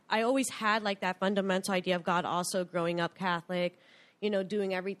sober, I always had that fundamental idea of God, also growing up Catholic,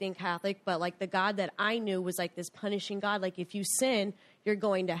 doing everything Catholic. But the God that I knew was this punishing God. If you sin, you're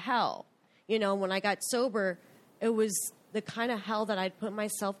going to hell. When I got sober, it was the kind of hell that I'd put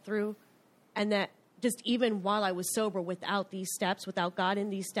myself through, and that just even while I was sober, without these steps, without God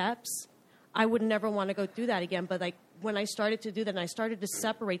in these steps, I would never want to go through that again. But when I started to do that, and I started to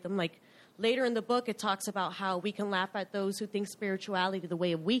separate them, later in the book, it talks about how we can laugh at those who think spirituality is the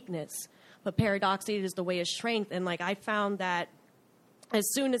way of weakness, but paradoxically it is the way of strength. And I found that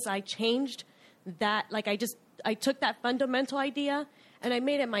as soon as I changed that, I took that fundamental idea and I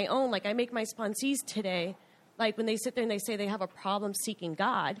made it my own. I make my sponsees today, when they sit there and they say they have a problem seeking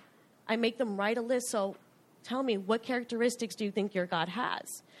God, I make them write a list. So tell me, what characteristics do you think your God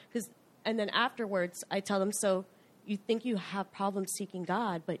has? Because And then afterwards, I tell them, so you think you have problems seeking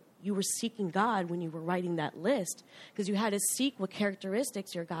God, but you were seeking God when you were writing that list because you had to seek what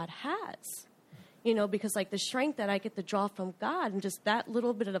characteristics your God has. You know, because like the strength that I get to draw from God and just that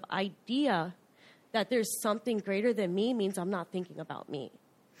little bit of idea that there's something greater than me means I'm not thinking about me.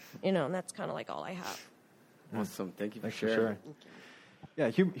 You know, and that's kind of like all I have. Awesome. Thank you for Thanks for sharing. Yeah,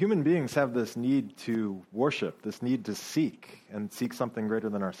 human beings have this need to worship, this need to seek, and seek something greater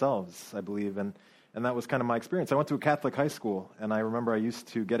than ourselves, I believe. And that was kind of my experience. I went to a Catholic high school, and I remember I used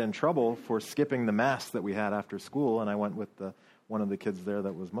to get in trouble for skipping the Mass that we had after school, and I went with one of the kids there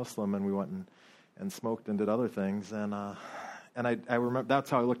that was Muslim, and we went and smoked and did other things. And I remember that's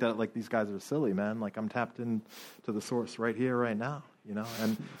how I looked at it, like, these guys are silly, man. Like, I'm tapped into the source right here, right now, you know.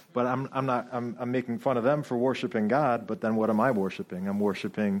 But I'm making fun of them for worshiping God, but then what am I worshiping? I'm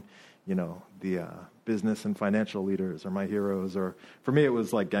worshiping, you know, the business and financial leaders are my heroes, or for me it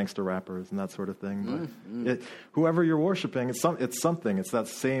was like gangster rappers and that sort of thing. But whoever you're worshiping, it's something. It's that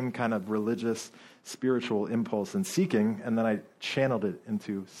same kind of religious, spiritual impulse and seeking, and then I channeled it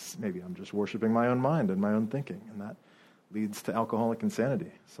into maybe I'm just worshiping my own mind and my own thinking, and that leads to alcoholic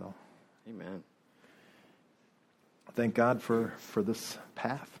insanity. So, amen. Thank God for this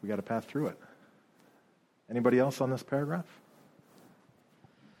path. We got a path through it. Anybody else on this paragraph?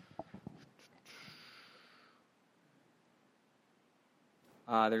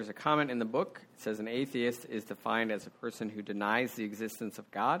 There's a comment in the book. It says an atheist is defined as a person who denies the existence of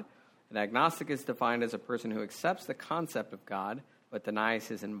God. An agnostic is defined as a person who accepts the concept of God but denies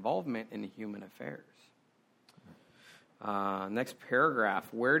his involvement in human affairs. Next paragraph.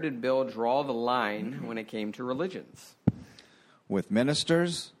 Where did Bill draw the line when it came to religions? With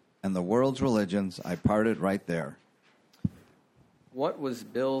ministers and the world's religions, I parted right there. What was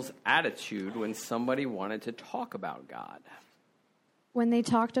Bill's attitude when somebody wanted to talk about God? When they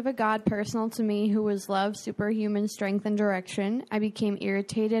talked of a God personal to me who was love, superhuman strength, and direction, I became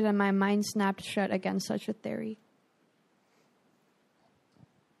irritated and my mind snapped shut against such a theory.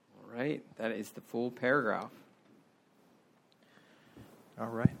 All right, that is the full paragraph. All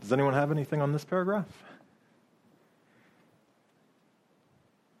right. Does anyone have anything on this paragraph?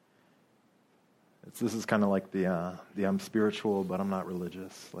 This is kind of like the I'm spiritual, but I'm not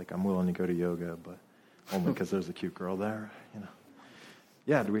religious. Like, I'm willing to go to yoga, but only because there's a cute girl there, you know.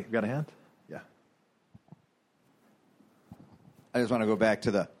 Yeah, do we got a hand? Yeah. I just want to go back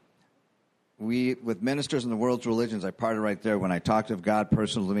to with ministers in the world's religions, I parted right there. When I talked of God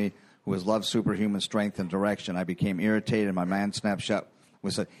personal to me, who was love, superhuman strength, and direction, I became irritated, and my mind snapped shut.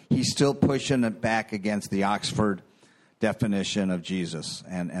 He's still pushing it back against the Oxford definition of Jesus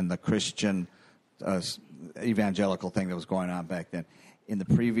and the Christian evangelical thing that was going on back then. In the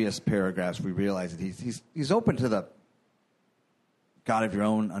previous paragraphs, we realized that he's open to the God of your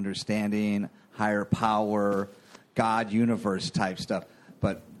own understanding, higher power, God, universe type stuff.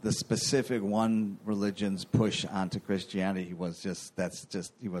 But the specific one religion's push onto Christianity, he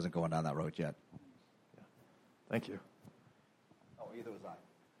wasn't going down that road yet. Yeah. Thank you. Oh, either was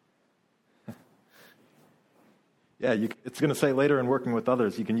I. Yeah, it's going to say later in working with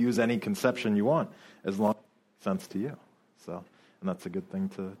others, you can use any conception you want as long as it makes sense to you. So, and that's a good thing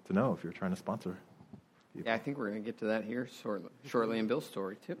to know if you're trying to sponsor people. Yeah, I think we're going to get to that here shortly in Bill's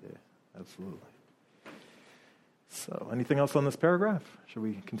story, too. Yeah, absolutely. So, anything else on this paragraph? Should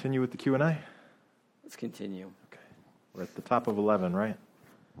we continue with the Q&A? Let's continue. Okay. We're at the top of 11, right?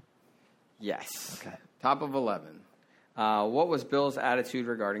 Yes. Okay. Top of 11. What was Bill's attitude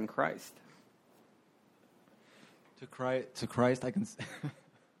regarding Christ? To Christ, I can.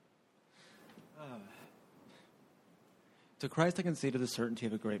 To Christ, I conceded the certainty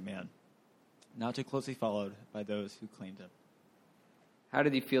of a great man, not too closely followed by those who claimed him. How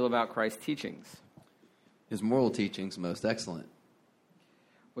did he feel about Christ's teachings? His moral teachings most excellent.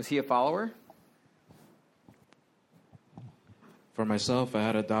 Was he a follower? For myself, I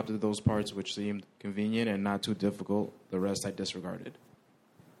had adopted those parts which seemed convenient and not too difficult. The rest I disregarded.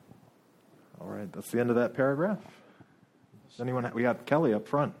 All right, that's the end of that paragraph. Does anyone? We got Kelly up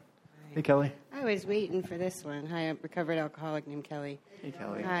front. Hi. Hey, Kelly. I was waiting for this one. Hi, I'm a recovered alcoholic named Kelly. Hey,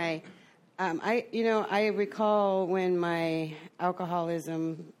 Kelly. Hi. I recall when my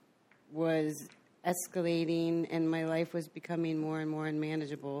alcoholism was escalating and my life was becoming more and more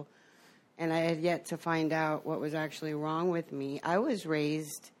unmanageable, and I had yet to find out what was actually wrong with me. I was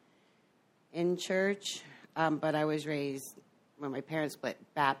raised in church, but I was raised, when my parents split,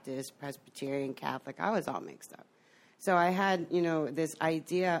 Baptist, Presbyterian, Catholic. I was all mixed up. So I had, this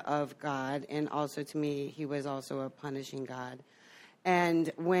idea of God, and also to me, he was also a punishing God.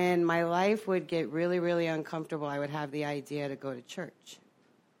 And when my life would get really, really uncomfortable, I would have the idea to go to church.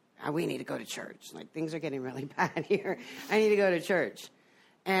 we need to go to church. Like, things are getting really bad here. I need to go to church.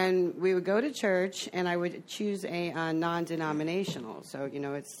 And we would go to church, and I would choose a non-denominational. So,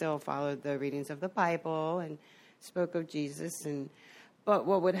 it still followed the readings of the Bible and spoke of Jesus. But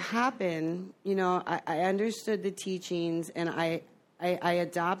what would happen, I understood the teachings, and I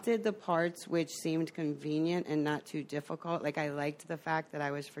adopted the parts which seemed convenient and not too difficult. Like, I liked the fact that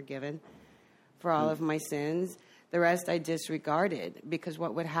I was forgiven for all of my sins. The rest I disregarded, because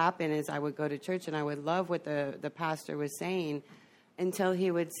what would happen is I would go to church and I would love what the pastor was saying until he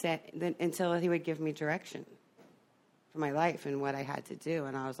would give me direction for my life and what I had to do.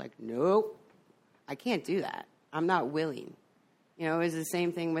 And I was like, nope, I can't do that. I'm not willing. It was the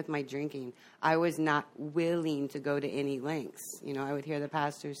same thing with my drinking. I was not willing to go to any lengths. I would hear the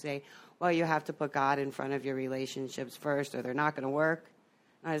pastor say, well, you have to put God in front of your relationships first or they're not going to work.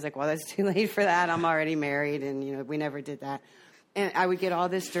 I was like, well, that's too late for that. I'm already married, and, we never did that. And I would get all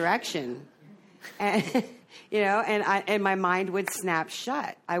this direction. And, and my mind would snap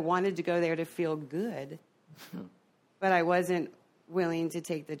shut. I wanted to go there to feel good, but I wasn't willing to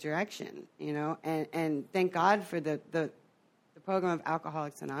take the direction, And thank God for the program of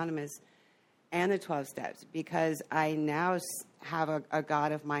Alcoholics Anonymous and the 12 Steps, because I now have a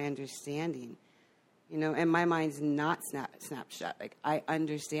God of my understanding. And my mind's not snapped shut. Like, I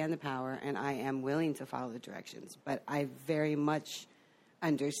understand the power, and I am willing to follow the directions. But I very much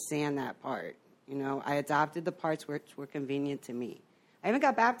understand that part. I adopted the parts which were convenient to me. I even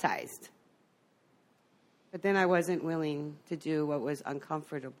got baptized. But then I wasn't willing to do what was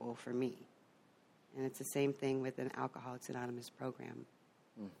uncomfortable for me. And it's the same thing with an Alcoholics Anonymous program.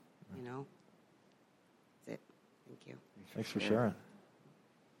 That's it. Thank you. Thanks for sharing.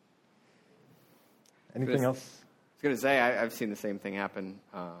 Anything else? I was going to say, I've seen the same thing happen,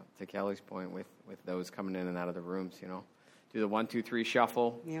 to Kelly's point, with those coming in and out of the rooms, Do the 1, 2, 3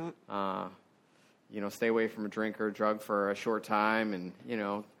 shuffle. Yeah. Stay away from a drink or a drug for a short time and,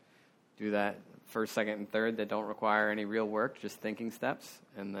 do that first, second, and third that don't require any real work, just thinking steps.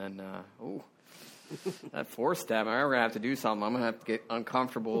 And then, that fourth step, we're going to have to do something. I'm going to have to get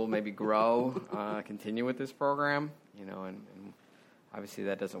uncomfortable, maybe grow, continue with this program, and obviously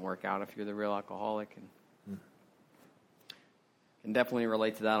that doesn't work out if you're the real alcoholic. And can definitely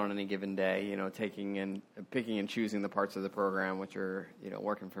relate to that on any given day, picking and choosing the parts of the program which are,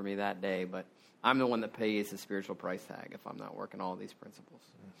 working for me that day. But I'm the one that pays the spiritual price tag if I'm not working all these principles.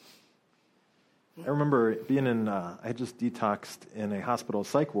 I remember being I had just detoxed in a hospital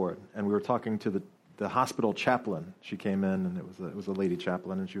psych ward, and we were talking to the hospital chaplain. She came in, and it was a lady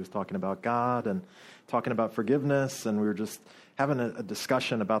chaplain, and she was talking about God and talking about forgiveness, and we were just having a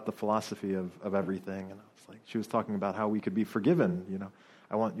discussion about the philosophy of everything. And I was like, she was talking about how we could be forgiven.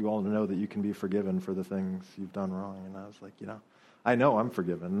 I want you all to know that you can be forgiven for the things you've done wrong. And I was like, I know I'm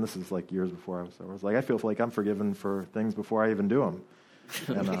forgiven. And this is like years before I was sober. I was like, I feel like I'm forgiven for things before I even do them.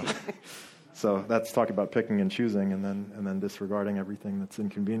 And so that's talking about picking and choosing, and then disregarding everything that's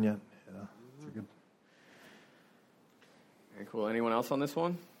inconvenient. It's a good. Very cool. Anyone else on this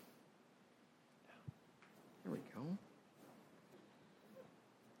one? There we go.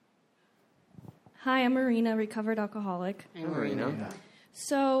 Hi, I'm Marina, recovered alcoholic. Hey, Marina.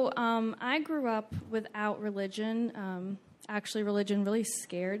 So I grew up without religion. Actually, religion really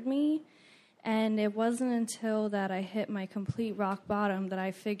scared me. And it wasn't until that I hit my complete rock bottom that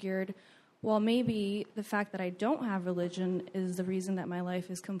I figured, well, maybe the fact that I don't have religion is the reason that my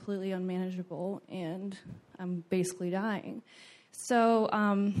life is completely unmanageable and I'm basically dying. So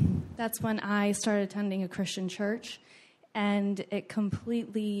that's when I started attending a Christian church, and it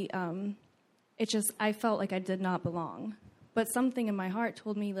completely, I felt like I did not belong. But something in my heart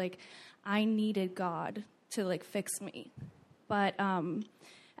told me, I needed God to, fix me. But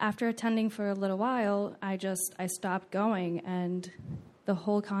after attending for a little while, I stopped going, and the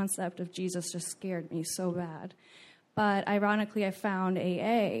whole concept of Jesus just scared me so bad. But ironically, I found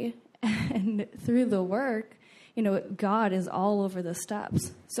AA, and through the work, God is all over the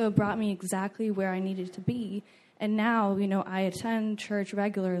steps. So it brought me exactly where I needed to be. And now, I attend church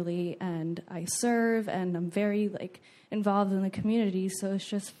regularly, and I serve, and I'm very, involved in the community. So it's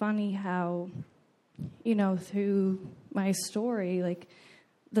just funny how, through my story,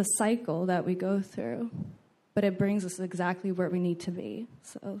 the cycle that we go through, but it brings us exactly where we need to be.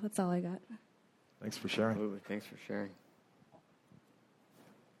 So that's all I got. Thanks for sharing. Absolutely. Thanks for sharing.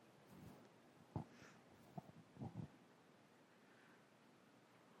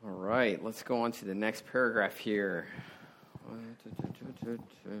 All right, let's go on to the next paragraph here.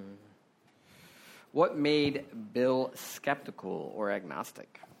 What made Bill skeptical or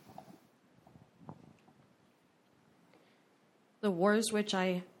agnostic? The wars which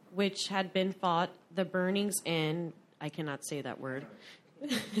I which had been fought, the burnings and, I cannot say that word,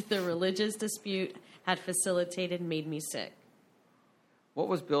 the religious dispute had facilitated made me sick. What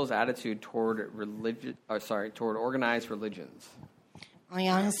was Bill's attitude toward toward organized religions? I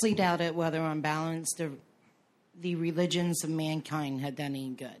honestly doubted whether on balance the religions of mankind had done any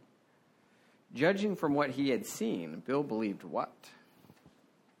good. Judging from what he had seen, Bill believed what?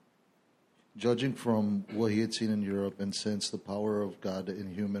 Judging from what he had seen in Europe, and since the power of God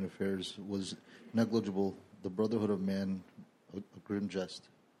in human affairs was negligible, the brotherhood of man a grim jest.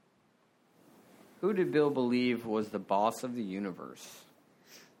 Who did Bill believe was the boss of the universe?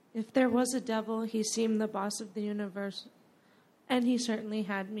 If there was a devil, he seemed the boss of the universe, and he certainly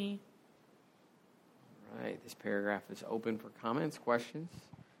had me. All right, this paragraph is open for comments, questions,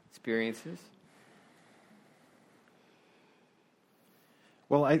 experiences.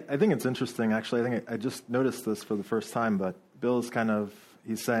 Well, I think it's interesting, actually. I think I just noticed this for the first time, but Bill's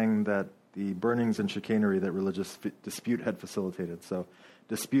he's saying that the burnings and chicanery that religious dispute had facilitated. So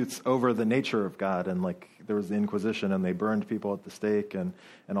disputes over the nature of God, and like there was the Inquisition, and they burned people at the stake, and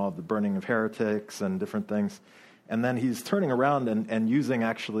all of the burning of heretics and different things. And then he's turning around and using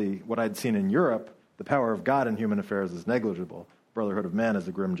actually what I'd seen in Europe, the power of God in human affairs is negligible. Brotherhood of man is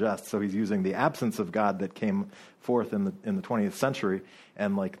a grim jest. So he's using the absence of God that came forth in the 20th century,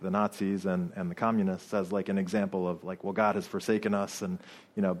 and like the Nazis and the communists as like an example of like, well, God has forsaken us, and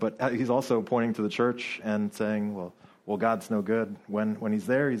but he's also pointing to the church and saying, well, God's no good when he's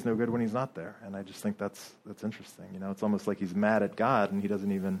there, he's no good when he's not there. And I just think that's interesting. It's almost like he's mad at God and he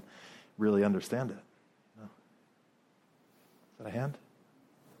doesn't even really understand it. Is that a hand?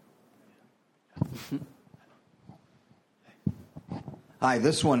 Hi,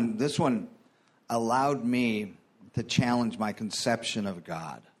 this one allowed me to challenge my conception of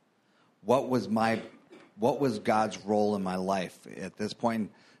God. What was God's role in my life at this point in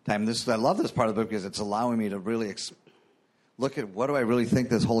time? I love this part of the book because it's allowing me to really look at what do I really think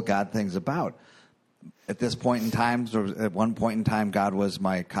this whole God thing's about. At this point in time, or at one point in time, God was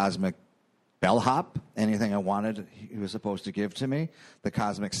my cosmic bellhop. Anything I wanted, he was supposed to give to me. The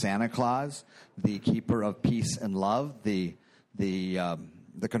cosmic Santa Claus, the keeper of peace and love, the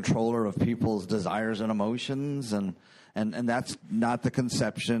controller of people's desires and emotions, and that's not the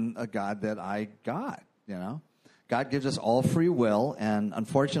conception of God that I got. God gives us all free will, and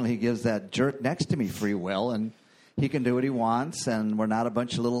unfortunately, He gives that jerk next to me free will, and he can do what he wants, and we're not a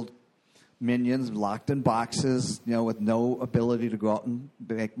bunch of little minions locked in boxes, with no ability to go out and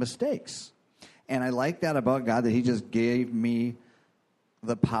make mistakes. And I like that about God, that He just gave me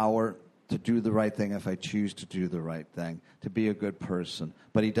the power to do the right thing if I choose to do the right thing, to be a good person.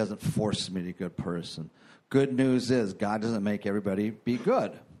 But He doesn't force me to be a good person. Good news is God doesn't make everybody be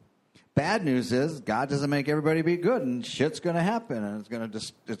good. Bad news is God doesn't make everybody be good, and shit's going to happen, and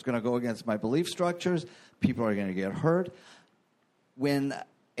it's going to go against my belief structures. People are going to get hurt. When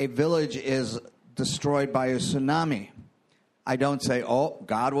a village is destroyed by a tsunami, I don't say, "Oh,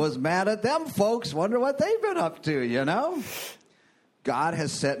 God was mad at them folks. Wonder what they've been up to." God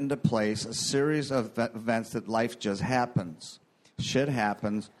has set into place a series of events that life just happens. Shit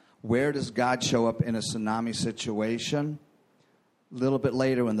happens. Where does God show up in a tsunami situation? A little bit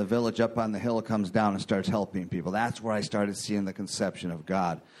later, when the village up on the hill comes down and starts helping people. That's where I started seeing the conception of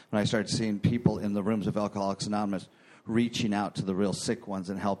God. When I started seeing people in the rooms of Alcoholics Anonymous reaching out to the real sick ones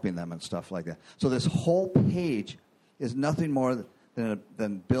and helping them and stuff like that. So this whole page is nothing more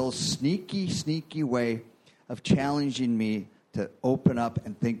than Bill's sneaky way of challenging me to open up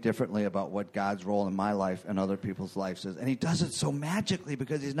and think differently about what God's role in my life and other people's lives is. And He does it so magically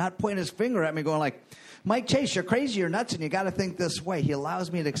because He's not pointing His finger at me going like, "Mike Chase, you're crazy, you're nuts, and you got to think this way." He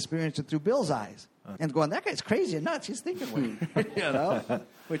allows me to experience it through Bill's eyes and going, "That guy's crazy and nuts, he's thinking weird."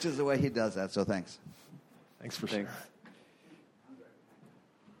 Which is the way he does that. So thanks. Thanks for sharing.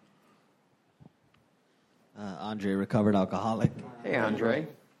 Andre, recovered alcoholic. Hey, Andre.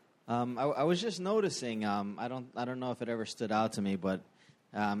 I was just noticing. I don't know if it ever stood out to me, but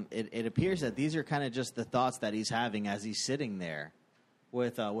it appears that these are kind of just the thoughts that he's having as he's sitting there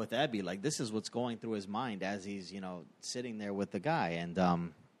with Ebby. Like this is what's going through his mind as he's sitting there with the guy. And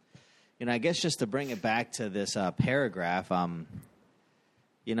I guess just to bring it back to this paragraph, I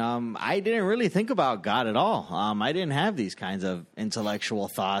didn't really think about God at all. I didn't have these kinds of intellectual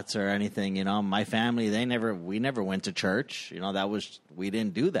thoughts or anything. My family, we never went to church. We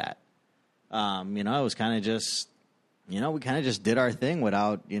didn't do that. It was kind of just, we kind of just did our thing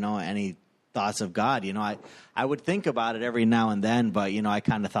without, any thoughts of God. I would think about it every now and then, but, I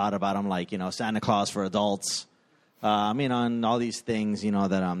kind of thought about him like, Santa Claus for adults, and all these things,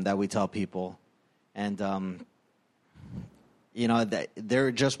 that we tell people. And,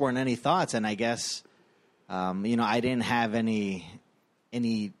 there just weren't any thoughts. And I guess, I didn't have any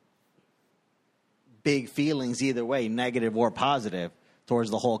big feelings either way, negative or positive, towards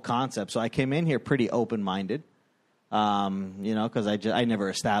the whole concept. So I came in here pretty open-minded, because I never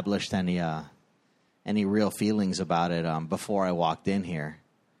established any real feelings about it before I walked in here.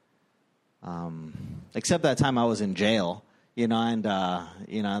 Except that time I was in jail, and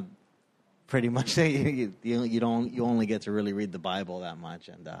pretty much you only get to really read the Bible that much,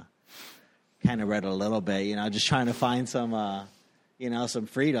 and kind of read a little bit, just trying to find some some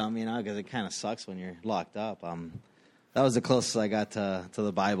freedom, because it kind of sucks when you're locked up. That was the closest I got to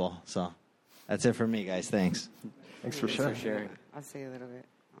the Bible. So that's it for me, guys. Thanks. Thanks for sharing. I'll say a little bit.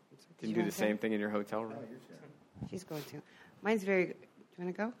 Did you do the same thing in your hotel room? She's going to. Mine's very good. Do you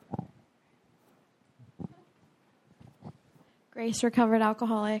want to go? Grace, recovered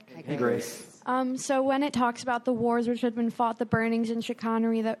alcoholic. Hey, Grace. So when it talks about the wars which had been fought, the burnings and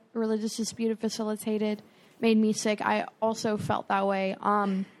chicanery that religious dispute had facilitated, made me sick. I also felt that way.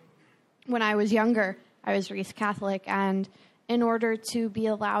 When I was younger, I was raised Catholic, and in order to be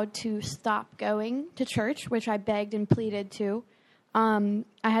allowed to stop going to church, which I begged and pleaded to, I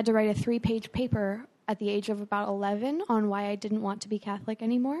had to write a 3-page paper at the age of about 11 on why I didn't want to be Catholic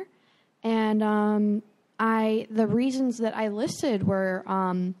anymore. And the reasons that I listed were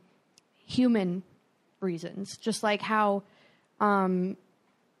human reasons, just like how the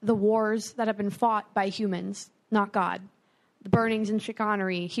wars that have been fought by humans, not God. The burnings and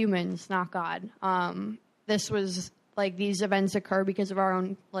chicanery, humans, not God. This was like these events occur because of our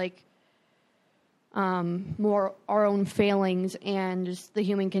own our own failings and just the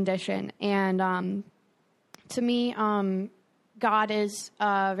human condition. And to me, God is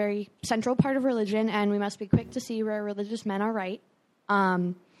a very central part of religion, and we must be quick to see where religious men are right.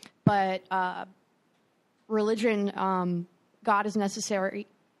 But religion, God is a necessary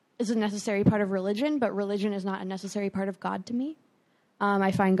part of religion, but religion is not a necessary part of God to me.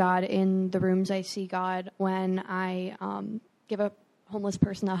 I find God in the rooms. I see God when I give a homeless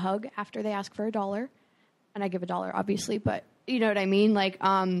person a hug after they ask for $1, and I give $1, obviously, but you know what I mean?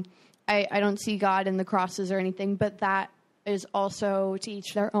 I don't see God in the crosses or anything, but that is also to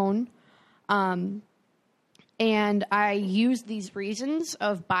each their own. And I use these reasons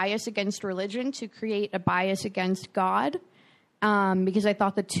of bias against religion to create a bias against God, because I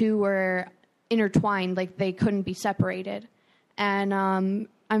thought the two were intertwined, like they couldn't be separated. And I'm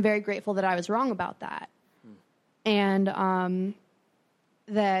very grateful that I was wrong about that. And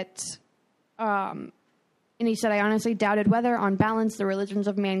and he said, I honestly doubted whether, on balance, the religions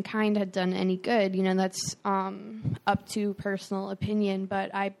of mankind had done any good. That's up to personal opinion,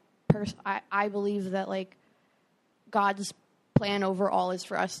 but I believe that God's plan overall is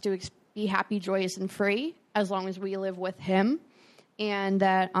for us to be happy, joyous, and free as long as we live with Him. And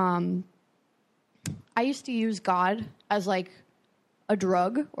that I used to use God as a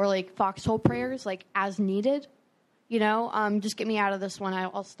drug, or foxhole prayers, as needed. Just get me out of this one,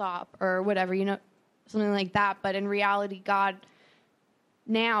 I'll stop, or whatever, something like that. But in reality, God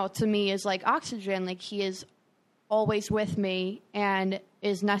now to me is like oxygen. He is always with me and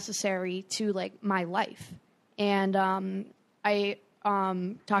is necessary to my life. And I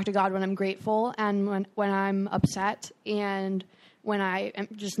talk to God when I'm grateful and when I'm upset, and when I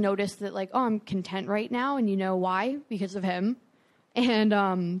just notice that I'm content right now, and why? Because of Him.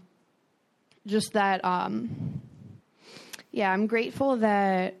 And just that I'm grateful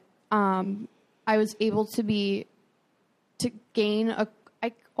that I was able to gain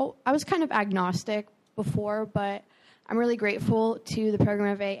I was kind of agnostic before, but I'm really grateful to the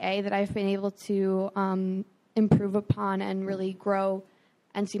program of AA that I've been able to improve upon and really grow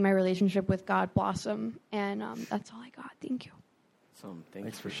and see my relationship with God blossom. And that's all I got. Thank you. Awesome.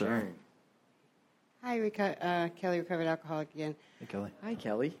 Thanks for sharing. Hi, Kelly, recovered alcoholic again. Hey, Kelly. Hi,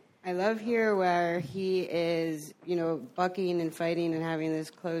 Kelly. I love here where he is, bucking and fighting and having this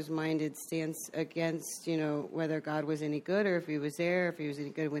closed-minded stance against, whether God was any good or if He was there, if He was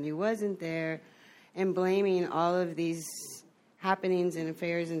any good when He wasn't there, and blaming all of these happenings and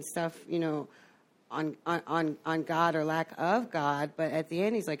affairs and stuff, on God or lack of God. But at the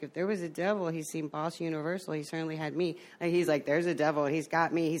end, he's like, if there was a devil, he seemed boss universal. He certainly had me. He's like, there's a devil. He's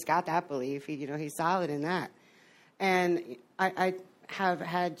got me. He's got that belief. He's solid in that. And I have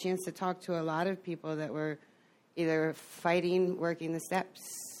had a chance to talk to a lot of people that were either fighting, working the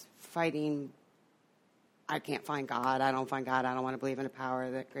steps, fighting, I can't find God. I don't find God. I don't want to believe in a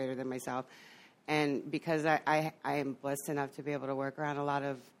power that greater than myself. And because I am blessed enough to be able to work around a lot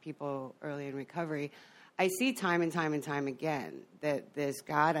of people early in recovery, I see time and time and time again that this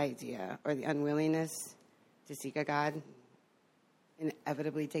God idea, or the unwillingness to seek a God,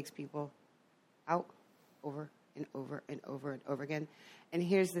 inevitably takes people out over and over and over and over again. And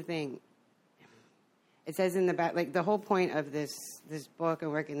here's the thing. It says in the back, like the whole point of this book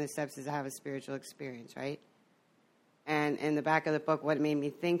and working the steps is to have a spiritual experience, right? And in the back of the book, what it made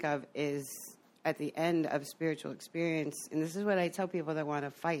me think of is at the end of spiritual experience, and this is what I tell people that want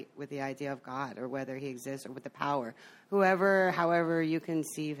to fight with the idea of God or whether he exists or with the power, however you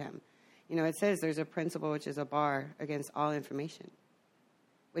conceive him. You know, it says there's a principle which is a bar against all information,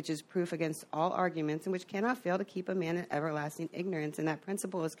 which is proof against all arguments, and which cannot fail to keep a man in everlasting ignorance, and that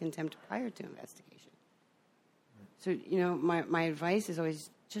principle is contempt prior to investigation. So, you know, my advice is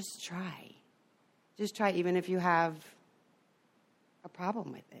always just try. Just try, even if you have a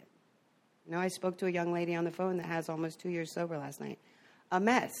problem with it. You know, I spoke to a young lady on the phone that has almost 2 years sober last night. A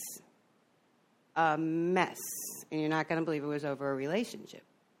mess. And you're not going to believe it was over a relationship.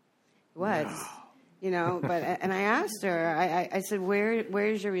 It was. No. You know, but, and I asked her, I said,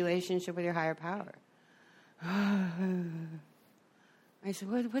 where's your relationship with your higher power? I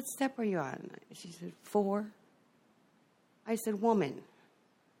said, what step are you on? She said, 4. I said, woman.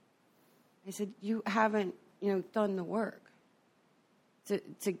 I said, you haven't, done the work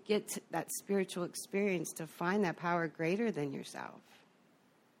to get to that spiritual experience, to find that power greater than yourself.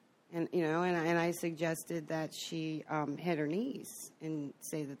 And, and I suggested that she hit her knees and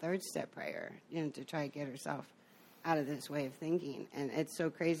say the 3rd step prayer, to try to get herself out of this way of thinking. And it's so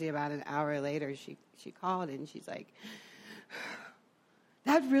crazy. About an hour later, she called and she's like,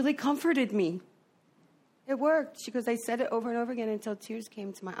 that really comforted me. It worked. She goes, I said it over and over again until tears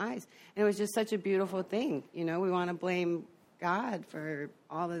came to my eyes. And it was just such a beautiful thing. We want to blame God for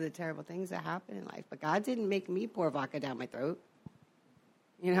all of the terrible things that happen in life. But God didn't make me pour vodka down my throat.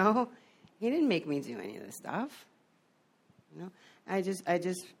 He didn't make me do any of this stuff.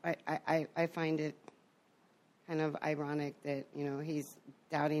 I find it kind of ironic that, he's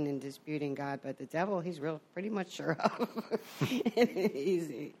doubting and disputing God, but the devil, he's pretty much sure of.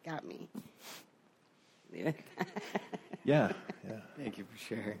 He got me. Yeah. Thank you for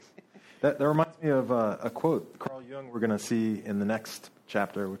sharing. That reminds me of a quote Carl Jung we're going to see in the next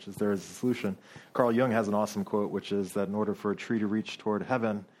chapter, which is There is a Solution. Carl Jung has an awesome quote, which is that in order for a tree to reach toward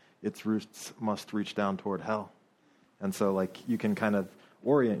heaven, its roots must reach down toward hell. And so, you can kind of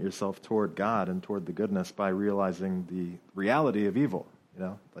orient yourself toward God and toward the goodness by realizing the reality of evil,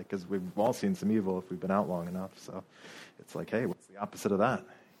 because we've all seen some evil if we've been out long enough. So it's like, hey, what's the opposite of that?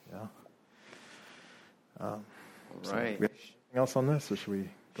 All right. Anything else on this, or should we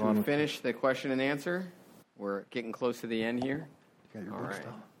go on? Should we finish the question and answer? We're getting close to the end here. All right.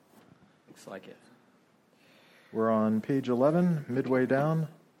 Looks like it. We're on page 11, midway down.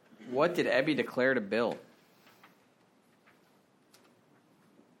 What did Ebby declare to Bill?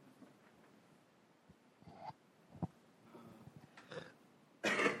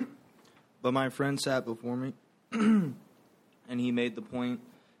 But my friend sat before me, and he made the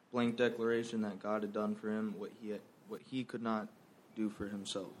point-blank declaration that God had done for him what he could not do for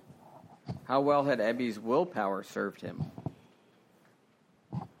himself. How well had Ebby's willpower served him?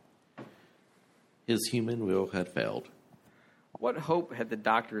 His human will had failed. What hope had the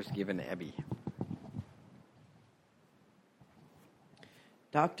doctors given Ebby?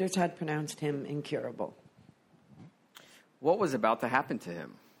 Doctors had pronounced him incurable. What was about to happen to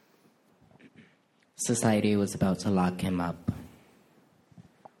him? Society was about to lock him up.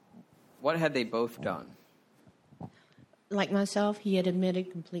 What had they both done? Like myself, he had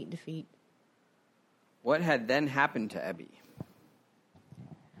admitted complete defeat. What had then happened to Ebby?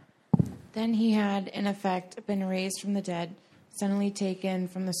 Then he had, in effect, been raised from the dead, suddenly taken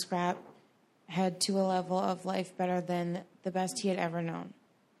from the scrap head to a level of life better than the best he had ever known.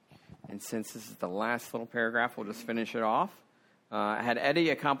 And since this is the last little paragraph, we'll just finish it off. Had Eddie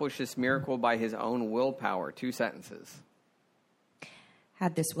accomplished this miracle by his own willpower? 2 sentences.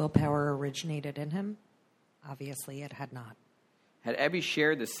 Had this willpower originated in him? Obviously, it had not. Had Ebby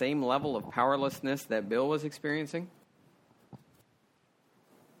shared the same level of powerlessness that Bill was experiencing?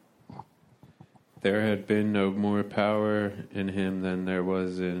 There had been no more power in him than there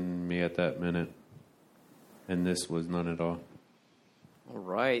was in me at that minute. And this was none at all. All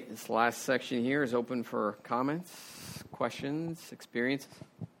right. This last section here is open for comments, questions, experiences.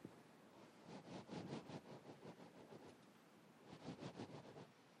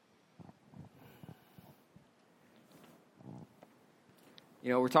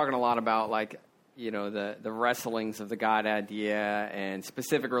 We're talking a lot about, the wrestlings of the God idea and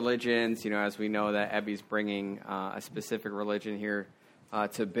specific religions, as we know that Ebby's bringing a specific religion here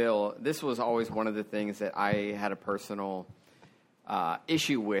to Bill. This was always one of the things that I had a personal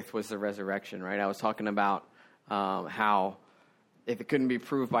issue with, was the resurrection, right? I was talking about how if it couldn't be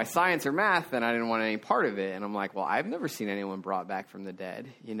proved by science or math, then I didn't want any part of it. And I'm like, well, I've never seen anyone brought back from the dead,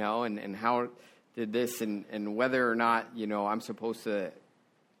 you know, and how did this, and whether or not, you know, I'm supposed to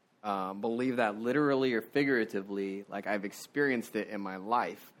believe that literally or figuratively, like I've experienced it in my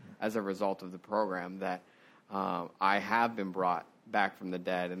life as a result of the program, that I have been brought back from the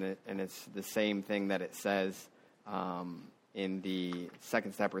dead. And it's the same thing that it says in the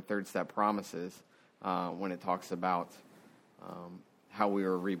second step or third step promises when it talks about how we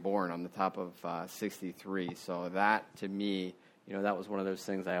were reborn on the top of 63. So that, to me, you know, that was one of those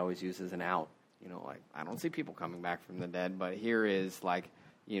things I always use as an out. You know, like, I don't see people coming back from the dead, but here is, like,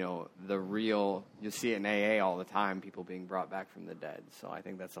 you know, the real, you see it in AA all the time, people being brought back from the dead. So I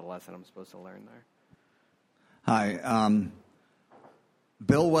think that's a lesson I'm supposed to learn there. Hi.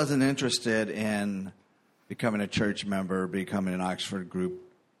 Bill wasn't interested in becoming a church member, becoming an Oxford Group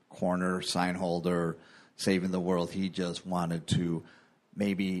corner sign holder, saving the world. He just wanted to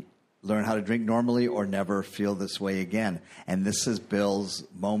maybe learn how to drink normally or never feel this way again. And this is Bill's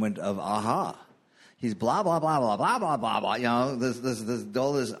moment of aha. He's blah, blah, blah, blah, blah, blah, blah, blah. You know,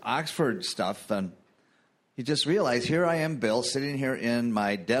 all this Oxford stuff. And he just realized, here I am, Bill, sitting here in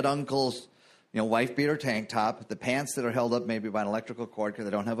my dead uncle's, you know, wife beater tank top, the pants that are held up maybe by an electrical cord because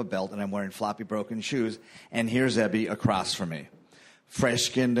I don't have a belt, and I'm wearing floppy broken shoes. And here's Ebby across from me,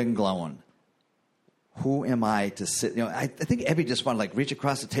 fresh-skinned and glowing. Who am I to sit? You know, I think Ebby just wanted to, like, reach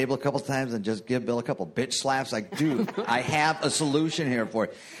across the table a couple times and just give Bill a couple bitch slaps. Like, dude, I have a solution here for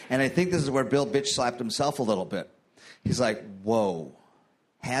it. And I think this is where Bill bitch slapped himself a little bit. He's like, whoa,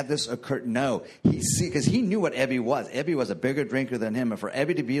 had this occurred? No. Because he knew what Ebby was. Ebby was a bigger drinker than him. And for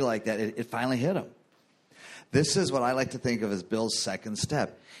Ebby to be like that, it finally hit him. This is what I like to think of as Bill's second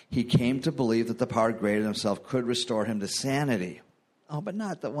step. He came to believe that the power greater than himself could restore him to sanity. Oh, but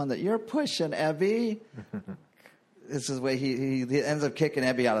not the one that you're pushing, Ebby. This is the way he ends up kicking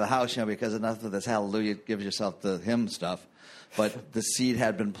Ebby out of the house, you know, because enough of this hallelujah, give yourself to him stuff. But the seed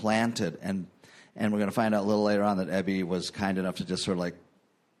had been planted, and we're going to find out a little later on that Ebby was kind enough to just sort of like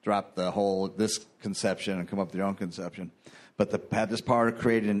drop this conception and come up with their own conception. But had this power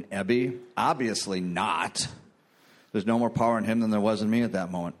created in Ebby? Obviously not. There's no more power in him than there was in me at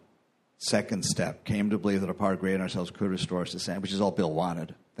that moment. Second step, came to believe that a power greater than ourselves could restore us to sanity, which is all Bill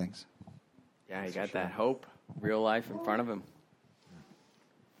wanted. Thanks. Yeah, he got that hope, real life in front of him.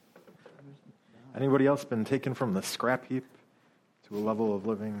 Anybody else been taken from the scrap heap to a level of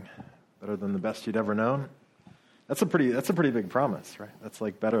living better than the best you'd ever known? That's a pretty big promise, right? That's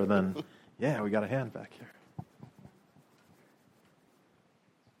like better than, yeah, we got a hand back here.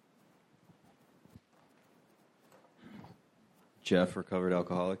 Jeff, recovered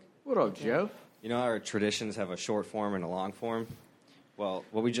alcoholic. What up, Jeff? You know, our traditions have a short form and a long form. Well,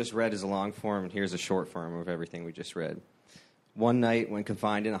 what we just read is a long form, and here's a short form of everything we just read. One night, when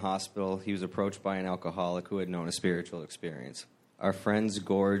confined in a hospital, he was approached by an alcoholic who had known a spiritual experience. Our friend's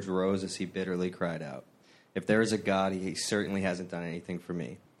gorge rose as he bitterly cried out, "If there is a God, he certainly hasn't done anything for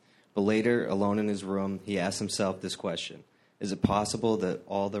me." But later, alone in his room, he asked himself this question: is it possible that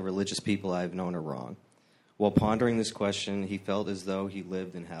all the religious people I have known are wrong? While pondering this question, he felt as though he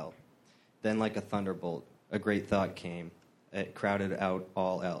lived in hell. Then, like a thunderbolt, a great thought came. It crowded out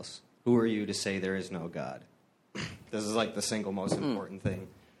all else. Who are you to say there is no God? This is like the single most important thing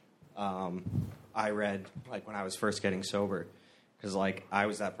I read, like, when I was first getting sober. Because, like, I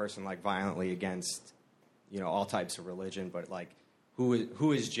was that person, like, violently against, you know, all types of religion. But, like,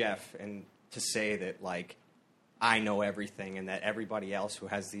 who is Jeff? And to say that, like, I know everything and that everybody else who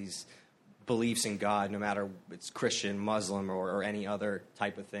has these beliefs in God, no matter it's Christian, Muslim, or any other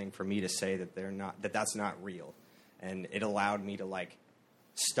type of thing, for me to say that that's not real. And it allowed me to, like,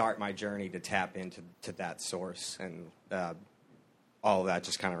 start my journey to tap into that source. And all of that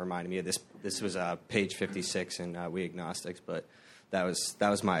just kind of reminded me of this. This was page 56 in We Agnostics, but that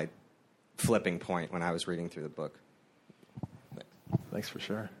was my flipping point when I was reading through the book. Thanks for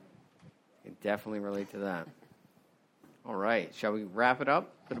sharing. I can definitely relate to that. All right, shall we wrap it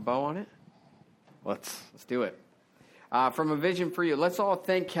up? Put a bow on it? Let's do it. From A Vision for You, let's all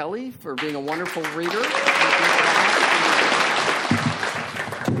thank Kelly for being a wonderful reader.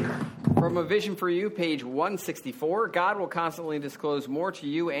 From A Vision for You, page 164, God will constantly disclose more to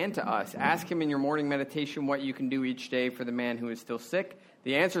you and to us. Ask him in your morning meditation what you can do each day for the man who is still sick.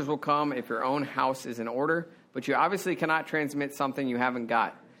 The answers will come if your own house is in order, but you obviously cannot transmit something you haven't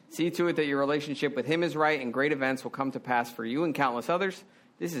got. See to it that your relationship with him is right, and great events will come to pass for you and countless others.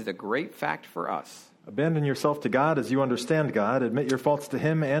 This is a great fact for us. Abandon yourself to God as you understand God. Admit your faults to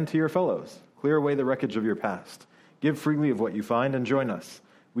him and to your fellows. Clear away the wreckage of your past. Give freely of what you find and join us.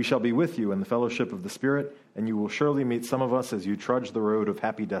 We shall be with you in the fellowship of the Spirit, and you will surely meet some of us as you trudge the road of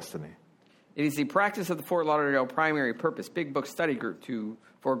happy destiny. It is the practice of the Fort Lauderdale Primary Purpose Big Book Study Group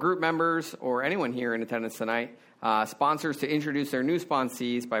for group members or anyone here in attendance tonight, sponsors to introduce their new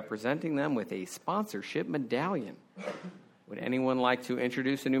sponsees by presenting them with a sponsorship medallion. Would anyone like to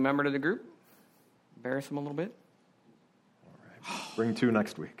introduce a new member to the group? Embarrass them a little bit? All right. Bring 2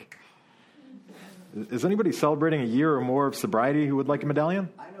 next week. Is anybody celebrating a year or more of sobriety who would like a medallion?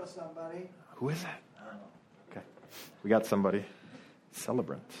 I know somebody. Who is that? Okay. We got somebody.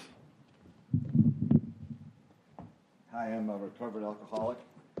 Celebrant. Hi, I'm a recovered alcoholic.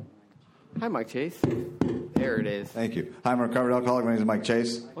 Hi, Mike Chase. There it is. Thank you. Hi, I'm a recovered alcoholic. My name is Mike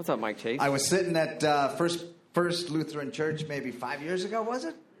Chase. What's up, Mike Chase? I was sitting at First Lutheran Church maybe 5 years ago, was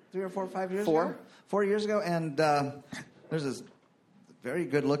it? 3 or 4 or 5 years ago? 4 years ago, and there's this very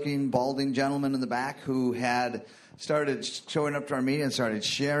good-looking, balding gentleman in the back who had started showing up to our meeting and started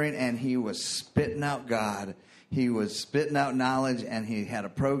sharing, and he was spitting out God. He was spitting out knowledge, and he had a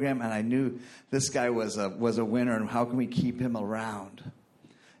program, and I knew this guy was a winner, and how can we keep him around?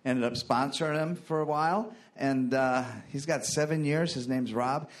 Ended up sponsoring him for a while, and he's got 7 years. His name's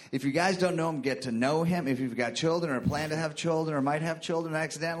Rob. If you guys don't know him, get to know him. If you've got children or plan to have children or might have children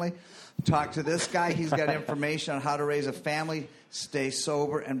accidentally, talk to this guy. He's got information on how to raise a family, stay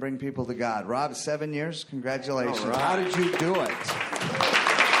sober, and bring people to God. Rob, 7 years. Congratulations. Right. How did you do it?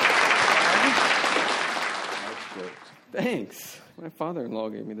 Thanks. My father-in-law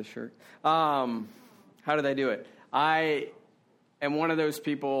gave me the shirt. How did I do it? I am one of those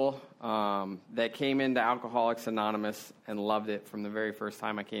people that came into Alcoholics Anonymous and loved it from the very first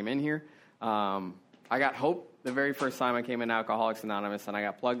time I came in here. I got hope the very first time I came into Alcoholics Anonymous, and I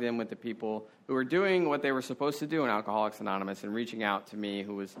got plugged in with the people who were doing what they were supposed to do in Alcoholics Anonymous and reaching out to me,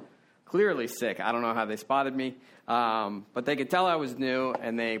 who was clearly sick. I don't know how they spotted me, but they could tell I was new,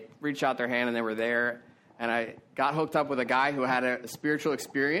 and they reached out their hand, and they were there. And I got hooked up with a guy who had a spiritual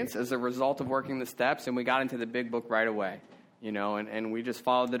experience as a result of working the steps, and we got into the big book right away, and we just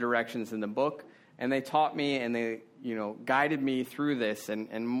followed the directions in the book, and they taught me, and they, guided me through this,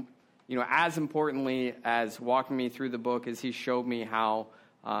 and as importantly as walking me through the book is he showed me how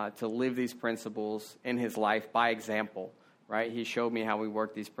to live these principles in his life by example, right? He showed me how we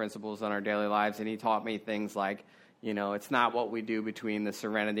work these principles in our daily lives, and he taught me things like, it's not what we do between the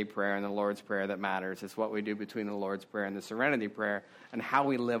Serenity Prayer and the Lord's Prayer that matters. It's what we do between the Lord's Prayer and the Serenity Prayer and how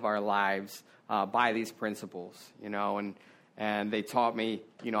we live our lives by these principles, and they taught me,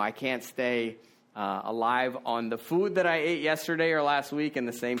 I can't stay alive on the food that I ate yesterday or last week, and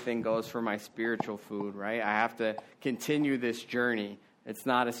the same thing goes for my spiritual food, right? I have to continue this journey. It's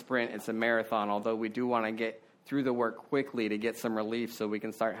not a sprint, it's a marathon, although we do want to get through the work quickly to get some relief so we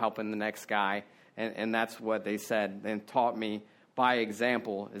can start helping the next guy. And that's what they said and taught me by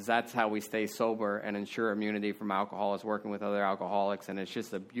example, is that's how we stay sober and ensure immunity from alcohol, is working with other alcoholics. And it's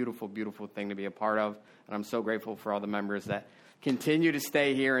just a beautiful, beautiful thing to be a part of. And I'm so grateful for all the members that continue to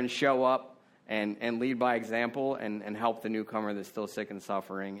stay here and show up and lead by example and help the newcomer that's still sick and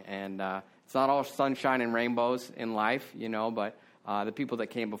suffering. And it's not all sunshine and rainbows in life, but the people that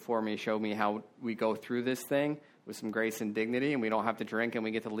came before me showed me how we go through this thing with some grace and dignity, and we don't have to drink, and we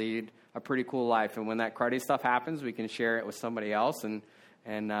get to lead a pretty cool life. And when that cruddy stuff happens, we can share it with somebody else and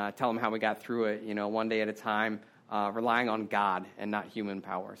tell them how we got through it, one day at a time, relying on God and not human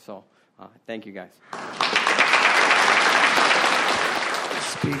power. So thank you, guys.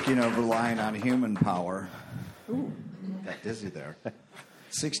 Speaking of relying on human power, got dizzy there.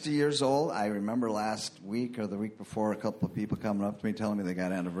 60 years old. I remember last week or the week before, a couple of people coming up to me telling me they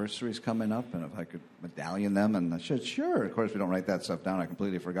got anniversaries coming up and if I could medallion them. And I said, sure. Of course, we don't write that stuff down. I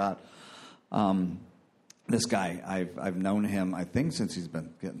completely forgot. This guy, I've known him, I think, since he's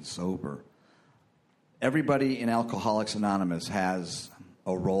been getting sober. Everybody in Alcoholics Anonymous has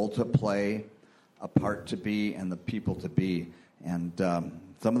a role to play, a part to be, and the people to be. And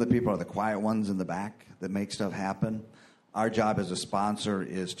some of the people are the quiet ones in the back that make stuff happen. Our job as a sponsor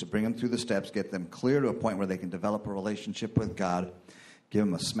is to bring them through the steps, get them clear to a point where they can develop a relationship with God, give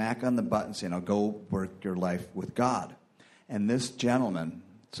them a smack on the butt and say, now go work your life with God. And this gentleman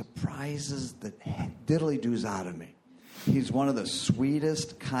surprises the diddly-doos out of me. He's one of the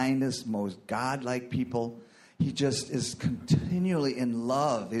sweetest, kindest, most God-like people. He just is continually in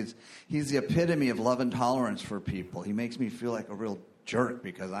love. He's the epitome of love and tolerance for people. He makes me feel like a real jerk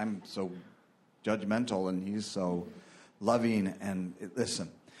because I'm so judgmental and he's so loving. And listen,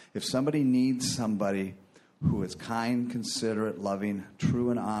 if somebody needs somebody who is kind, considerate, loving, true,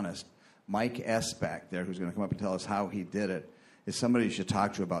 and honest, Mike S. back there, who's going to come up and tell us how he did it, is somebody you should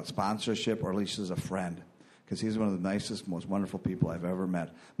talk to about sponsorship or at least as a friend. because he's one of the nicest, most wonderful people I've ever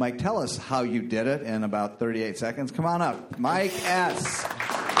met. Mike, tell us how you did it in about 38 seconds. Come on up. Mike S.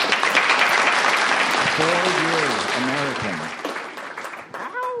 4 years, American.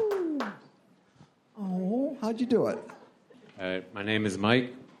 Ow! Oh, how'd you do it? All right, my name is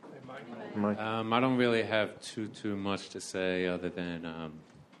Mike. I don't really have too much to say other than,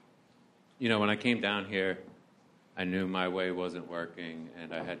 when I came down here, I knew my way wasn't working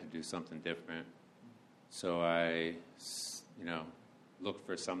and I had to do something different. So I, looked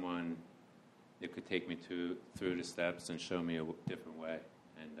for someone that could take me through the steps and show me a different way.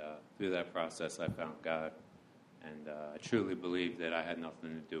 And through that process, I found God. And I truly believe that I had nothing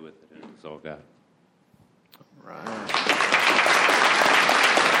to do with it, and it was all God.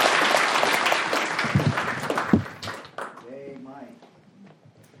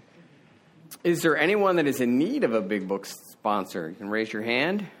 Is there anyone that is in need of a Big Book sponsor? You can raise your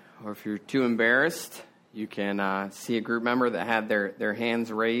hand, or if you're too embarrassed, you can see a group member that had their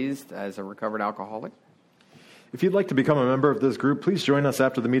hands raised as a recovered alcoholic. If you'd like to become a member of this group, please join us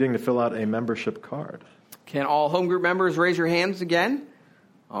after the meeting to fill out a membership card. Can all home group members raise your hands again?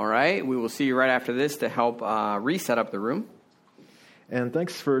 All right. We will see you right after this to help reset up the room. And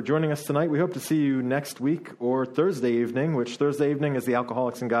thanks for joining us tonight. We hope to see you next week or Thursday evening, which Thursday evening is the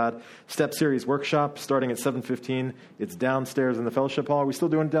Alcoholics and God Step Series workshop starting at 7:15. It's downstairs in the fellowship hall. Are we still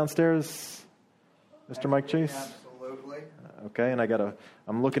doing it downstairs, Mr. Mike Chase? Absolutely. Okay, and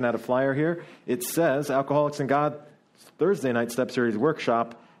I'm looking at a flyer here. It says Alcoholics and God Thursday night Step Series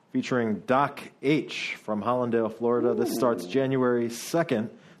workshop featuring Doc H from Hollandale, Florida. This starts January 2nd.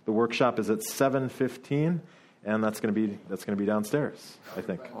 The workshop is at 7:15. And that's going to be downstairs, I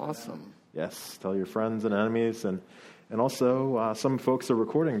think. Awesome. Yes, tell your friends and enemies, and also some folks are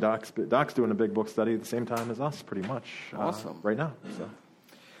recording. Doc's doing a Big Book study at the same time as us, pretty much. Awesome. Right now, so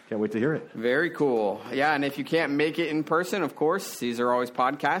can't wait to hear it. Very cool. Yeah, and if you can't make it in person, of course, these are always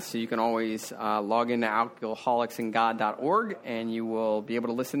podcasts, so you can always log into alcoholicsandgod.org, and you will be able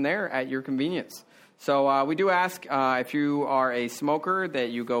to listen there at your convenience. So we do ask if you are a smoker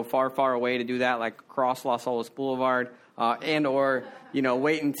that you go far, far away to do that, like across Los Olas Boulevard, and or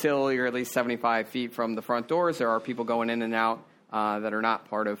wait until you're at least 75 feet from the front doors. There are people going in and out that are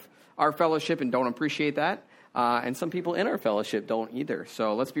not part of our fellowship and don't appreciate that, and some people in our fellowship don't either.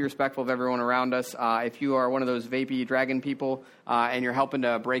 So let's be respectful of everyone around us. If you are one of those vapey dragon people and you're helping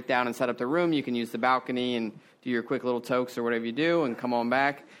to break down and set up the room, you can use the balcony and do your quick little tokes or whatever you do, and come on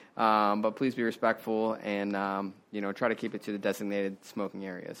back. But please be respectful and, try to keep it to the designated smoking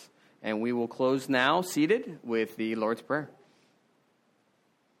areas. And we will close now, seated, with the Lord's Prayer.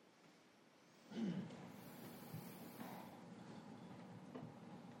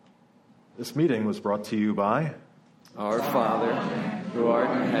 This meeting was brought to you by Our Father, who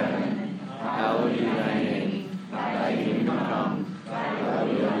art in heaven, hallowed be thy name. Thy kingdom come, thy will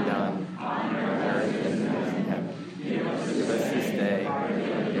be done, on earth as it is in heaven. Give us this day our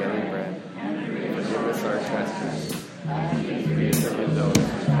daily bread, and forgive us our trespasses, as we forgive those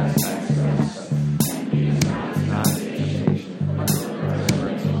who trespass against us. Lead us not into temptation, but deliver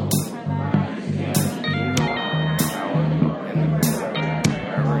us from evil. The kingdom, power, and the glory,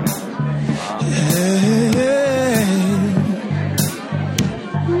 forever and ever.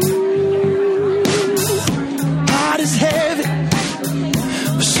 Heart is heavy,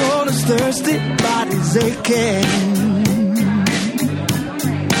 my soul is thirsty, body's aching.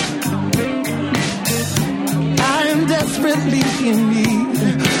 Desperately in need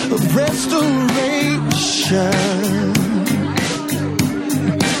of restoration.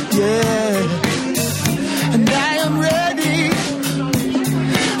 Yeah, and I am ready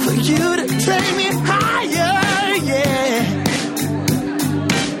for you to take me higher. Yeah,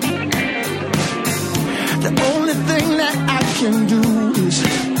 the only thing that I can do is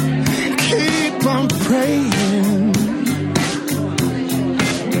keep on praying.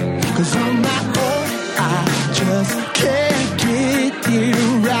 'Cause on my own I just can't get it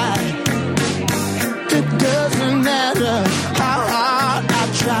right. It doesn't matter how hard I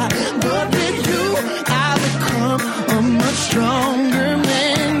try, but with you I become a much stronger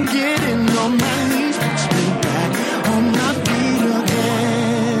man. Getting on my knees puts me back on my feet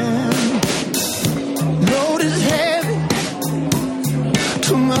again. Load is heavy,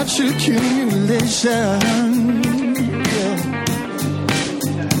 too much accumulation.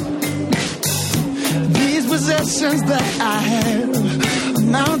 Possessions that I have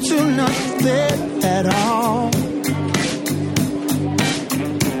amount to nothing at all,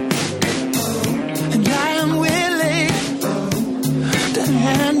 and I am willing to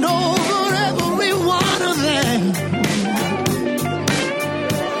hand over every one of them,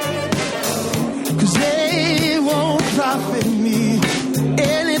 'cause they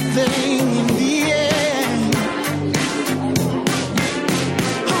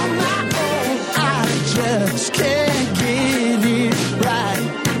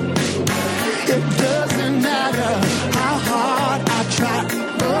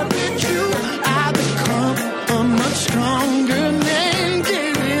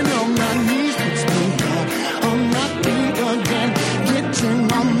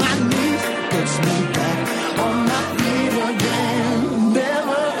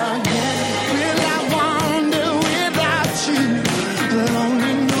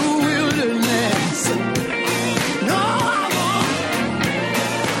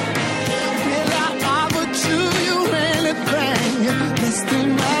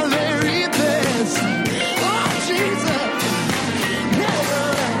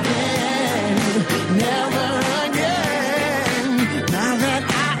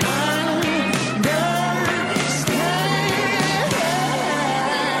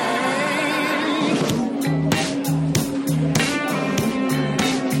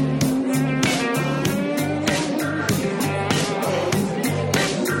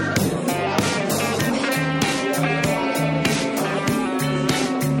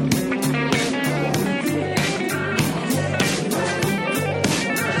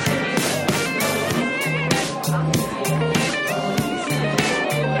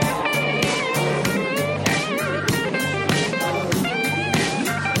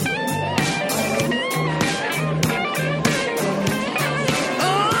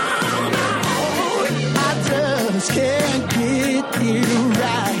just can't get it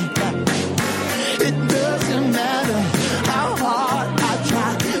right. It doesn't matter how hard I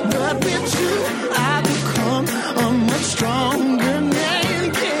try, but with you I become a much stronger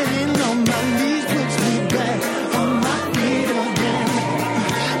man. Getting on my knees puts me back on my feet again.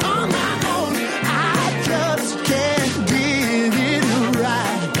 On my own, I just can't get it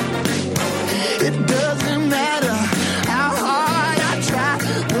right. It doesn't matter how hard I try,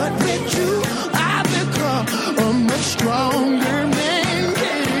 but with you I become a much stronger man.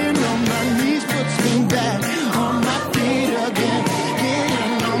 Getting on my knees puts me back on my feet again.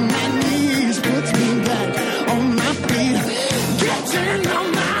 Getting on my knees puts me back on my feet. Getting on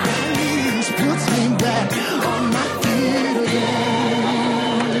my knees puts me back on my feet again.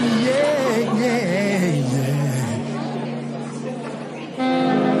 Yeah, yeah,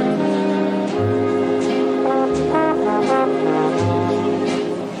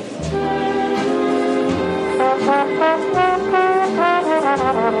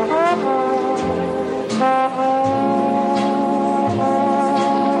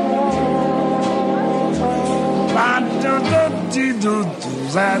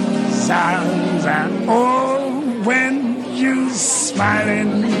 Oh, when you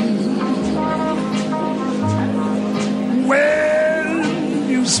smiling, when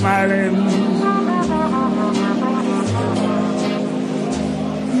you smiling,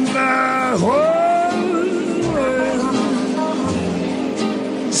 the whole world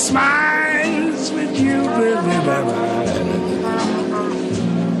smiles with you, baby.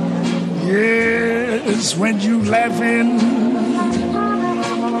 Yes, when you laughing,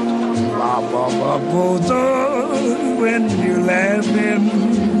 when you laughing,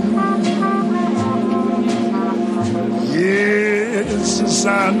 yes, the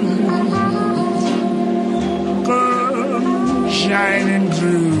sun comes shining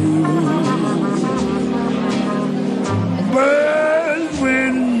through. But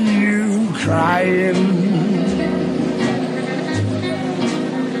when you crying,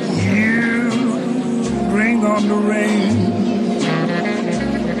 you bring on the rain.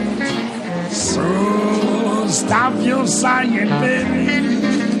 So stop your sighing, baby,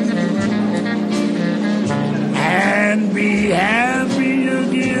 and be happy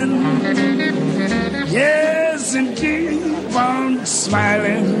again. Yes, and keep on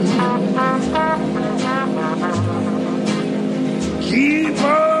smiling. Keep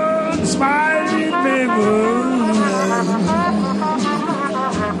on smiling, baby.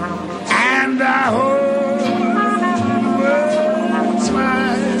 And I hope the world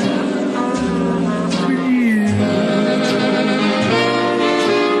smiles.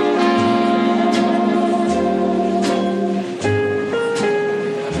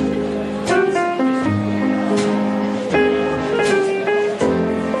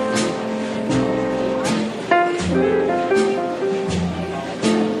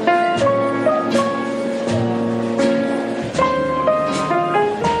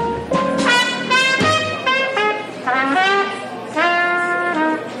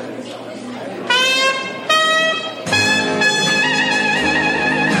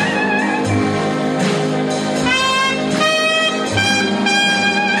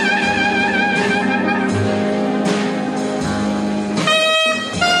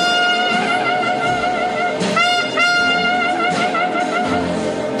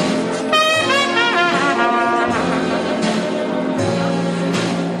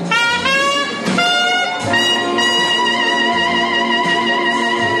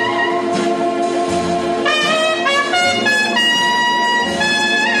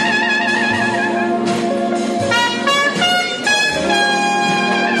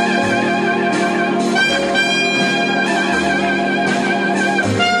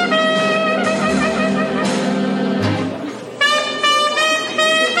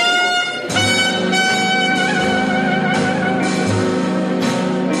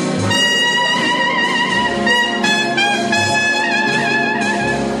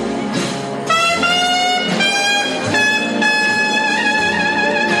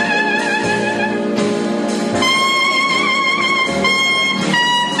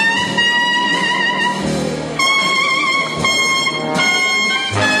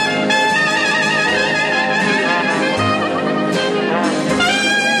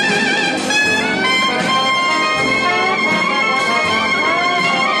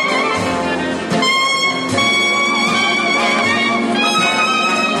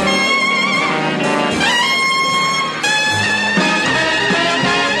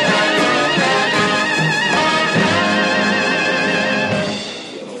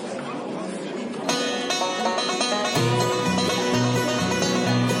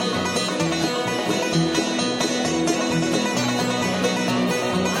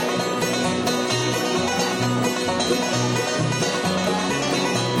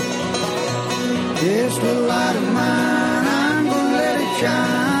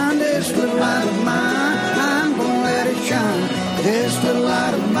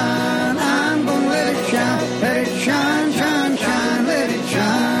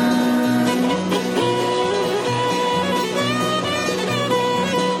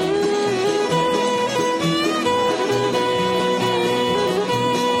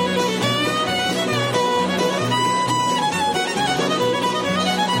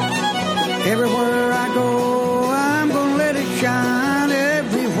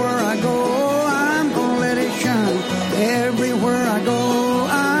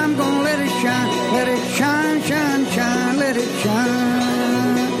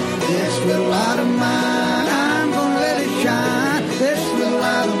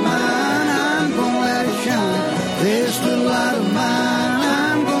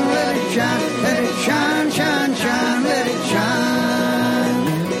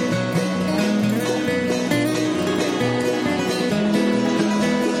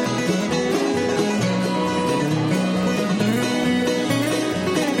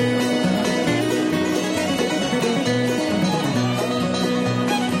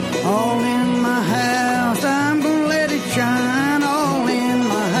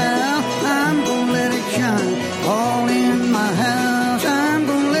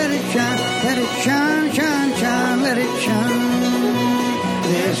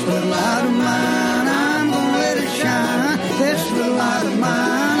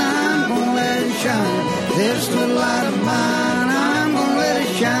 This little light of mine, I'm gonna let it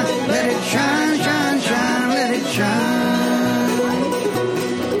shine. Let it shine, shine, shine, let it shine.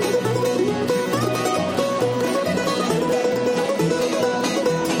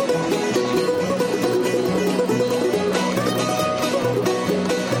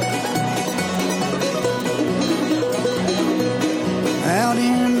 Out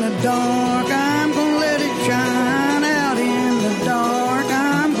in the dark, I'm gonna let it shine. Out in the dark,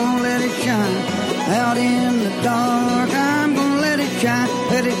 I'm gonna let it shine. Out in the dark, I'm gonna let it shine.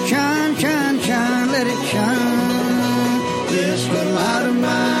 Let it shine, shine, shine, let it shine. This little light of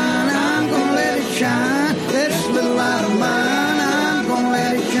mine, I'm gonna let it shine. This little light of mine, I'm gonna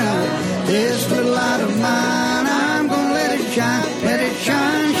let it shine. This little light of mine, I'm gonna let it shine. Let it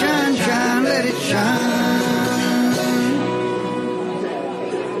shine, shine, shine, let it shine.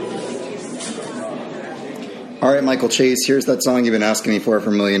 All right, Michael Chase, here's that song you've been asking me for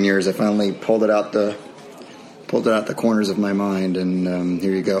a million years. I finally pulled it out the corners of my mind, and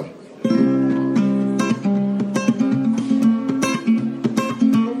here you go.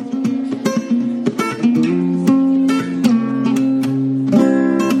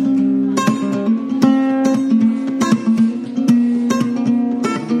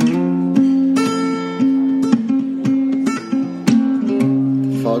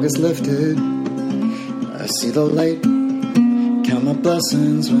 The fog is lifted. I see the light, count my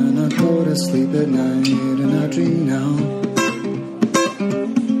blessings when I go to sleep at night, and I dream now.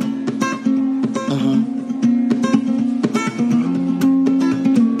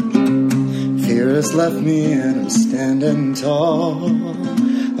 Fear has left me and I'm standing tall.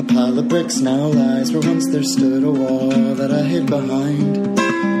 A pile of bricks now lies where once there stood a wall that I hid behind.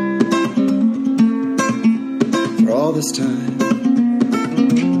 For all this time,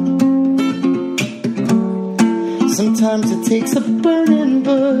 sometimes it takes a burning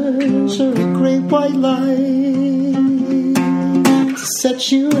bush or a great white light to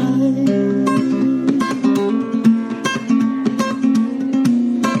set you right.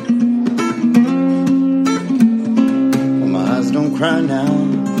 Well, my eyes don't cry now,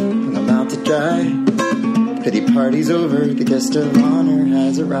 and I'm out to dry. Pity party's over, the guest of honor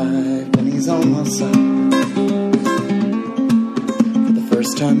has arrived, and he's on my side. For the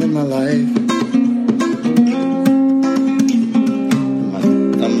first time in my life,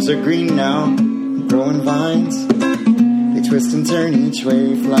 are green now, growing vines. They twist and turn each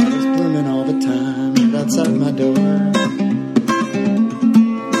way, flowers blooming all the time right outside my door,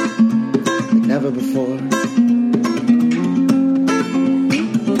 like never before.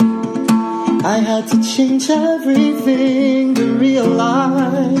 I had to change everything to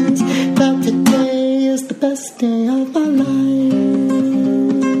realize that today is the best day of my life.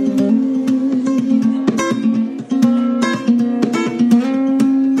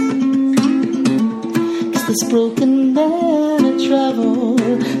 This broken man had traveled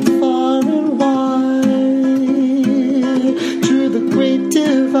far and wide through the great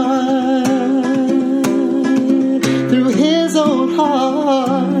divide, through his own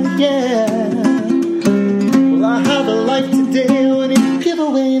heart, yeah. Well, I have a life today when it give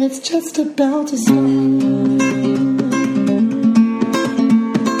away and it's just about to start.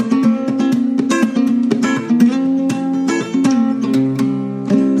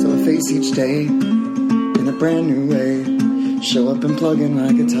 So I face each day in a brand new way, show up and plug in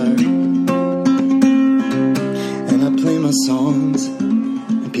my guitar, and I play my songs,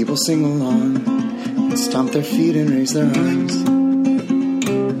 and people sing along, and stomp their feet and raise their arms.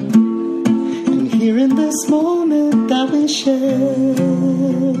 And here in this moment that we share,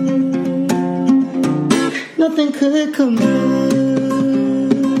 nothing could compare.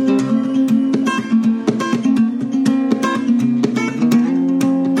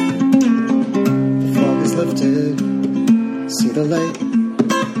 See the light,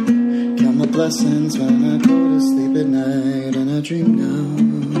 count my blessings when I go to sleep at night, and I dream now.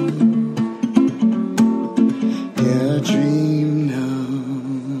 Yeah, I dream now,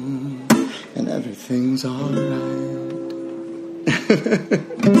 and everything's alright.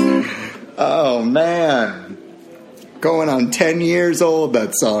 Oh man, going on 10 years old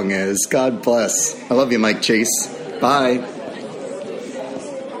that song is. God bless. I love you, Mike Chase. Bye.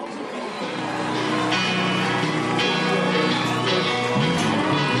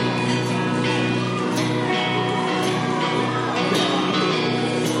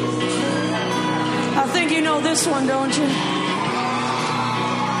 This one, don't you?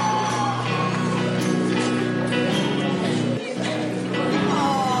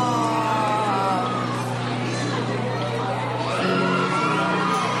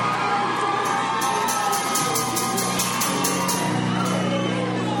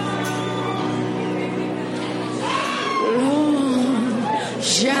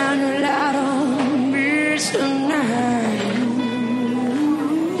 shine a light on me tonight.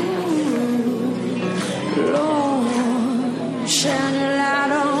 Lord, shine a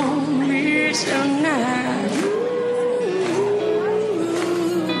light on me tonight.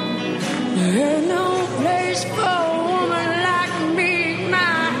 There ain't no place for a woman like me.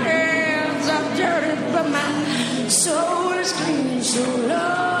 My hands are dirty, but my soul is clean. So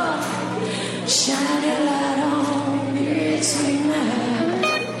Lord, shine a light on me tonight.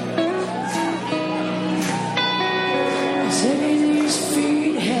 Taking these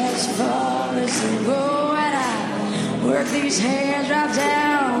feet as far as they go, and I work these hands right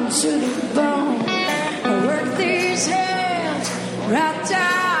down to the bone. I work these hands right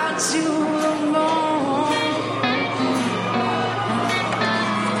down to the bone.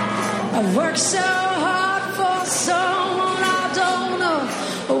 I've worked so hard for someone I don't know.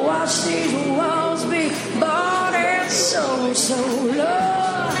 Watch these walls be bought and sold. So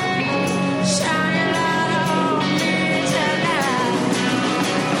Lord, shine a light on me tonight.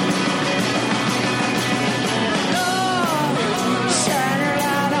 Lord, shine a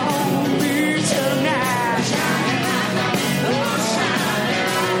light on me tonight. Lord, shine a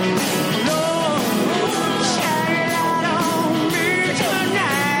light. Lord, shine a light on me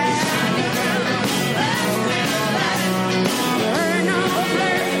tonight. There ain't no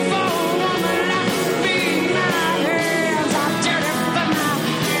place for a woman like me. My hands are dirty, but my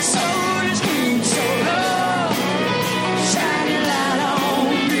soul is clean. So Lord, shine a light on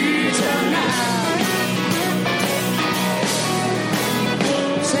me tonight.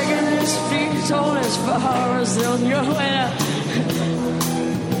 Taking this feet all as far as they'll go, and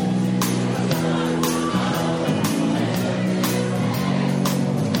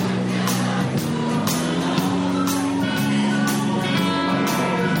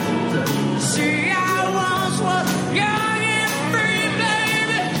see, I once was young and free,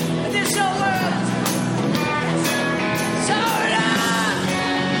 baby. This old world, so long.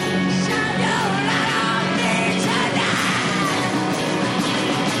 Shine your light on me tonight.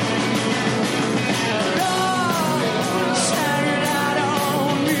 Lord, shine your light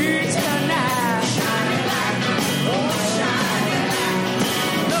on me tonight. Shine your light, oh, shine your light.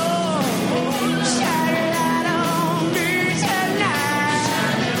 Lord, shine your light on me tonight.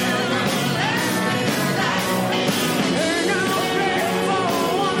 Ain't no place for a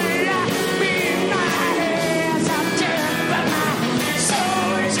woman like me. My hands are dirty, but my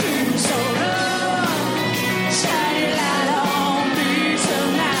soul is clean. So Lord, shine your light on me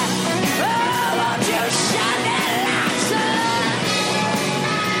tonight. Oh, won't you shine that light, son?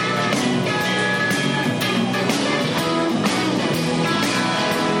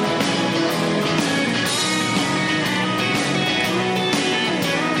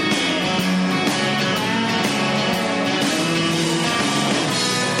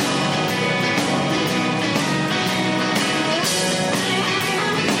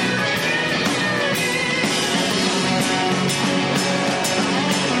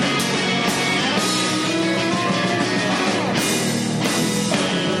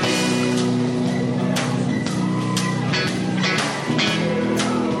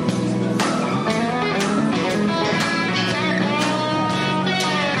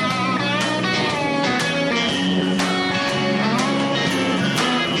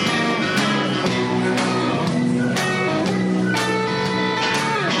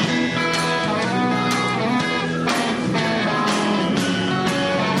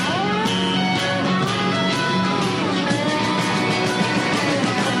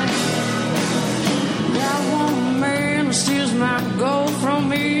 Got one man who steals my gold from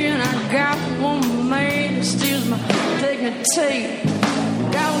me, and I got one man who steals my dignity.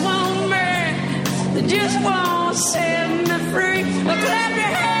 Got one man that just won't set me free. Well, clap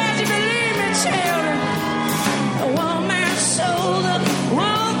your hands if you believe me, child.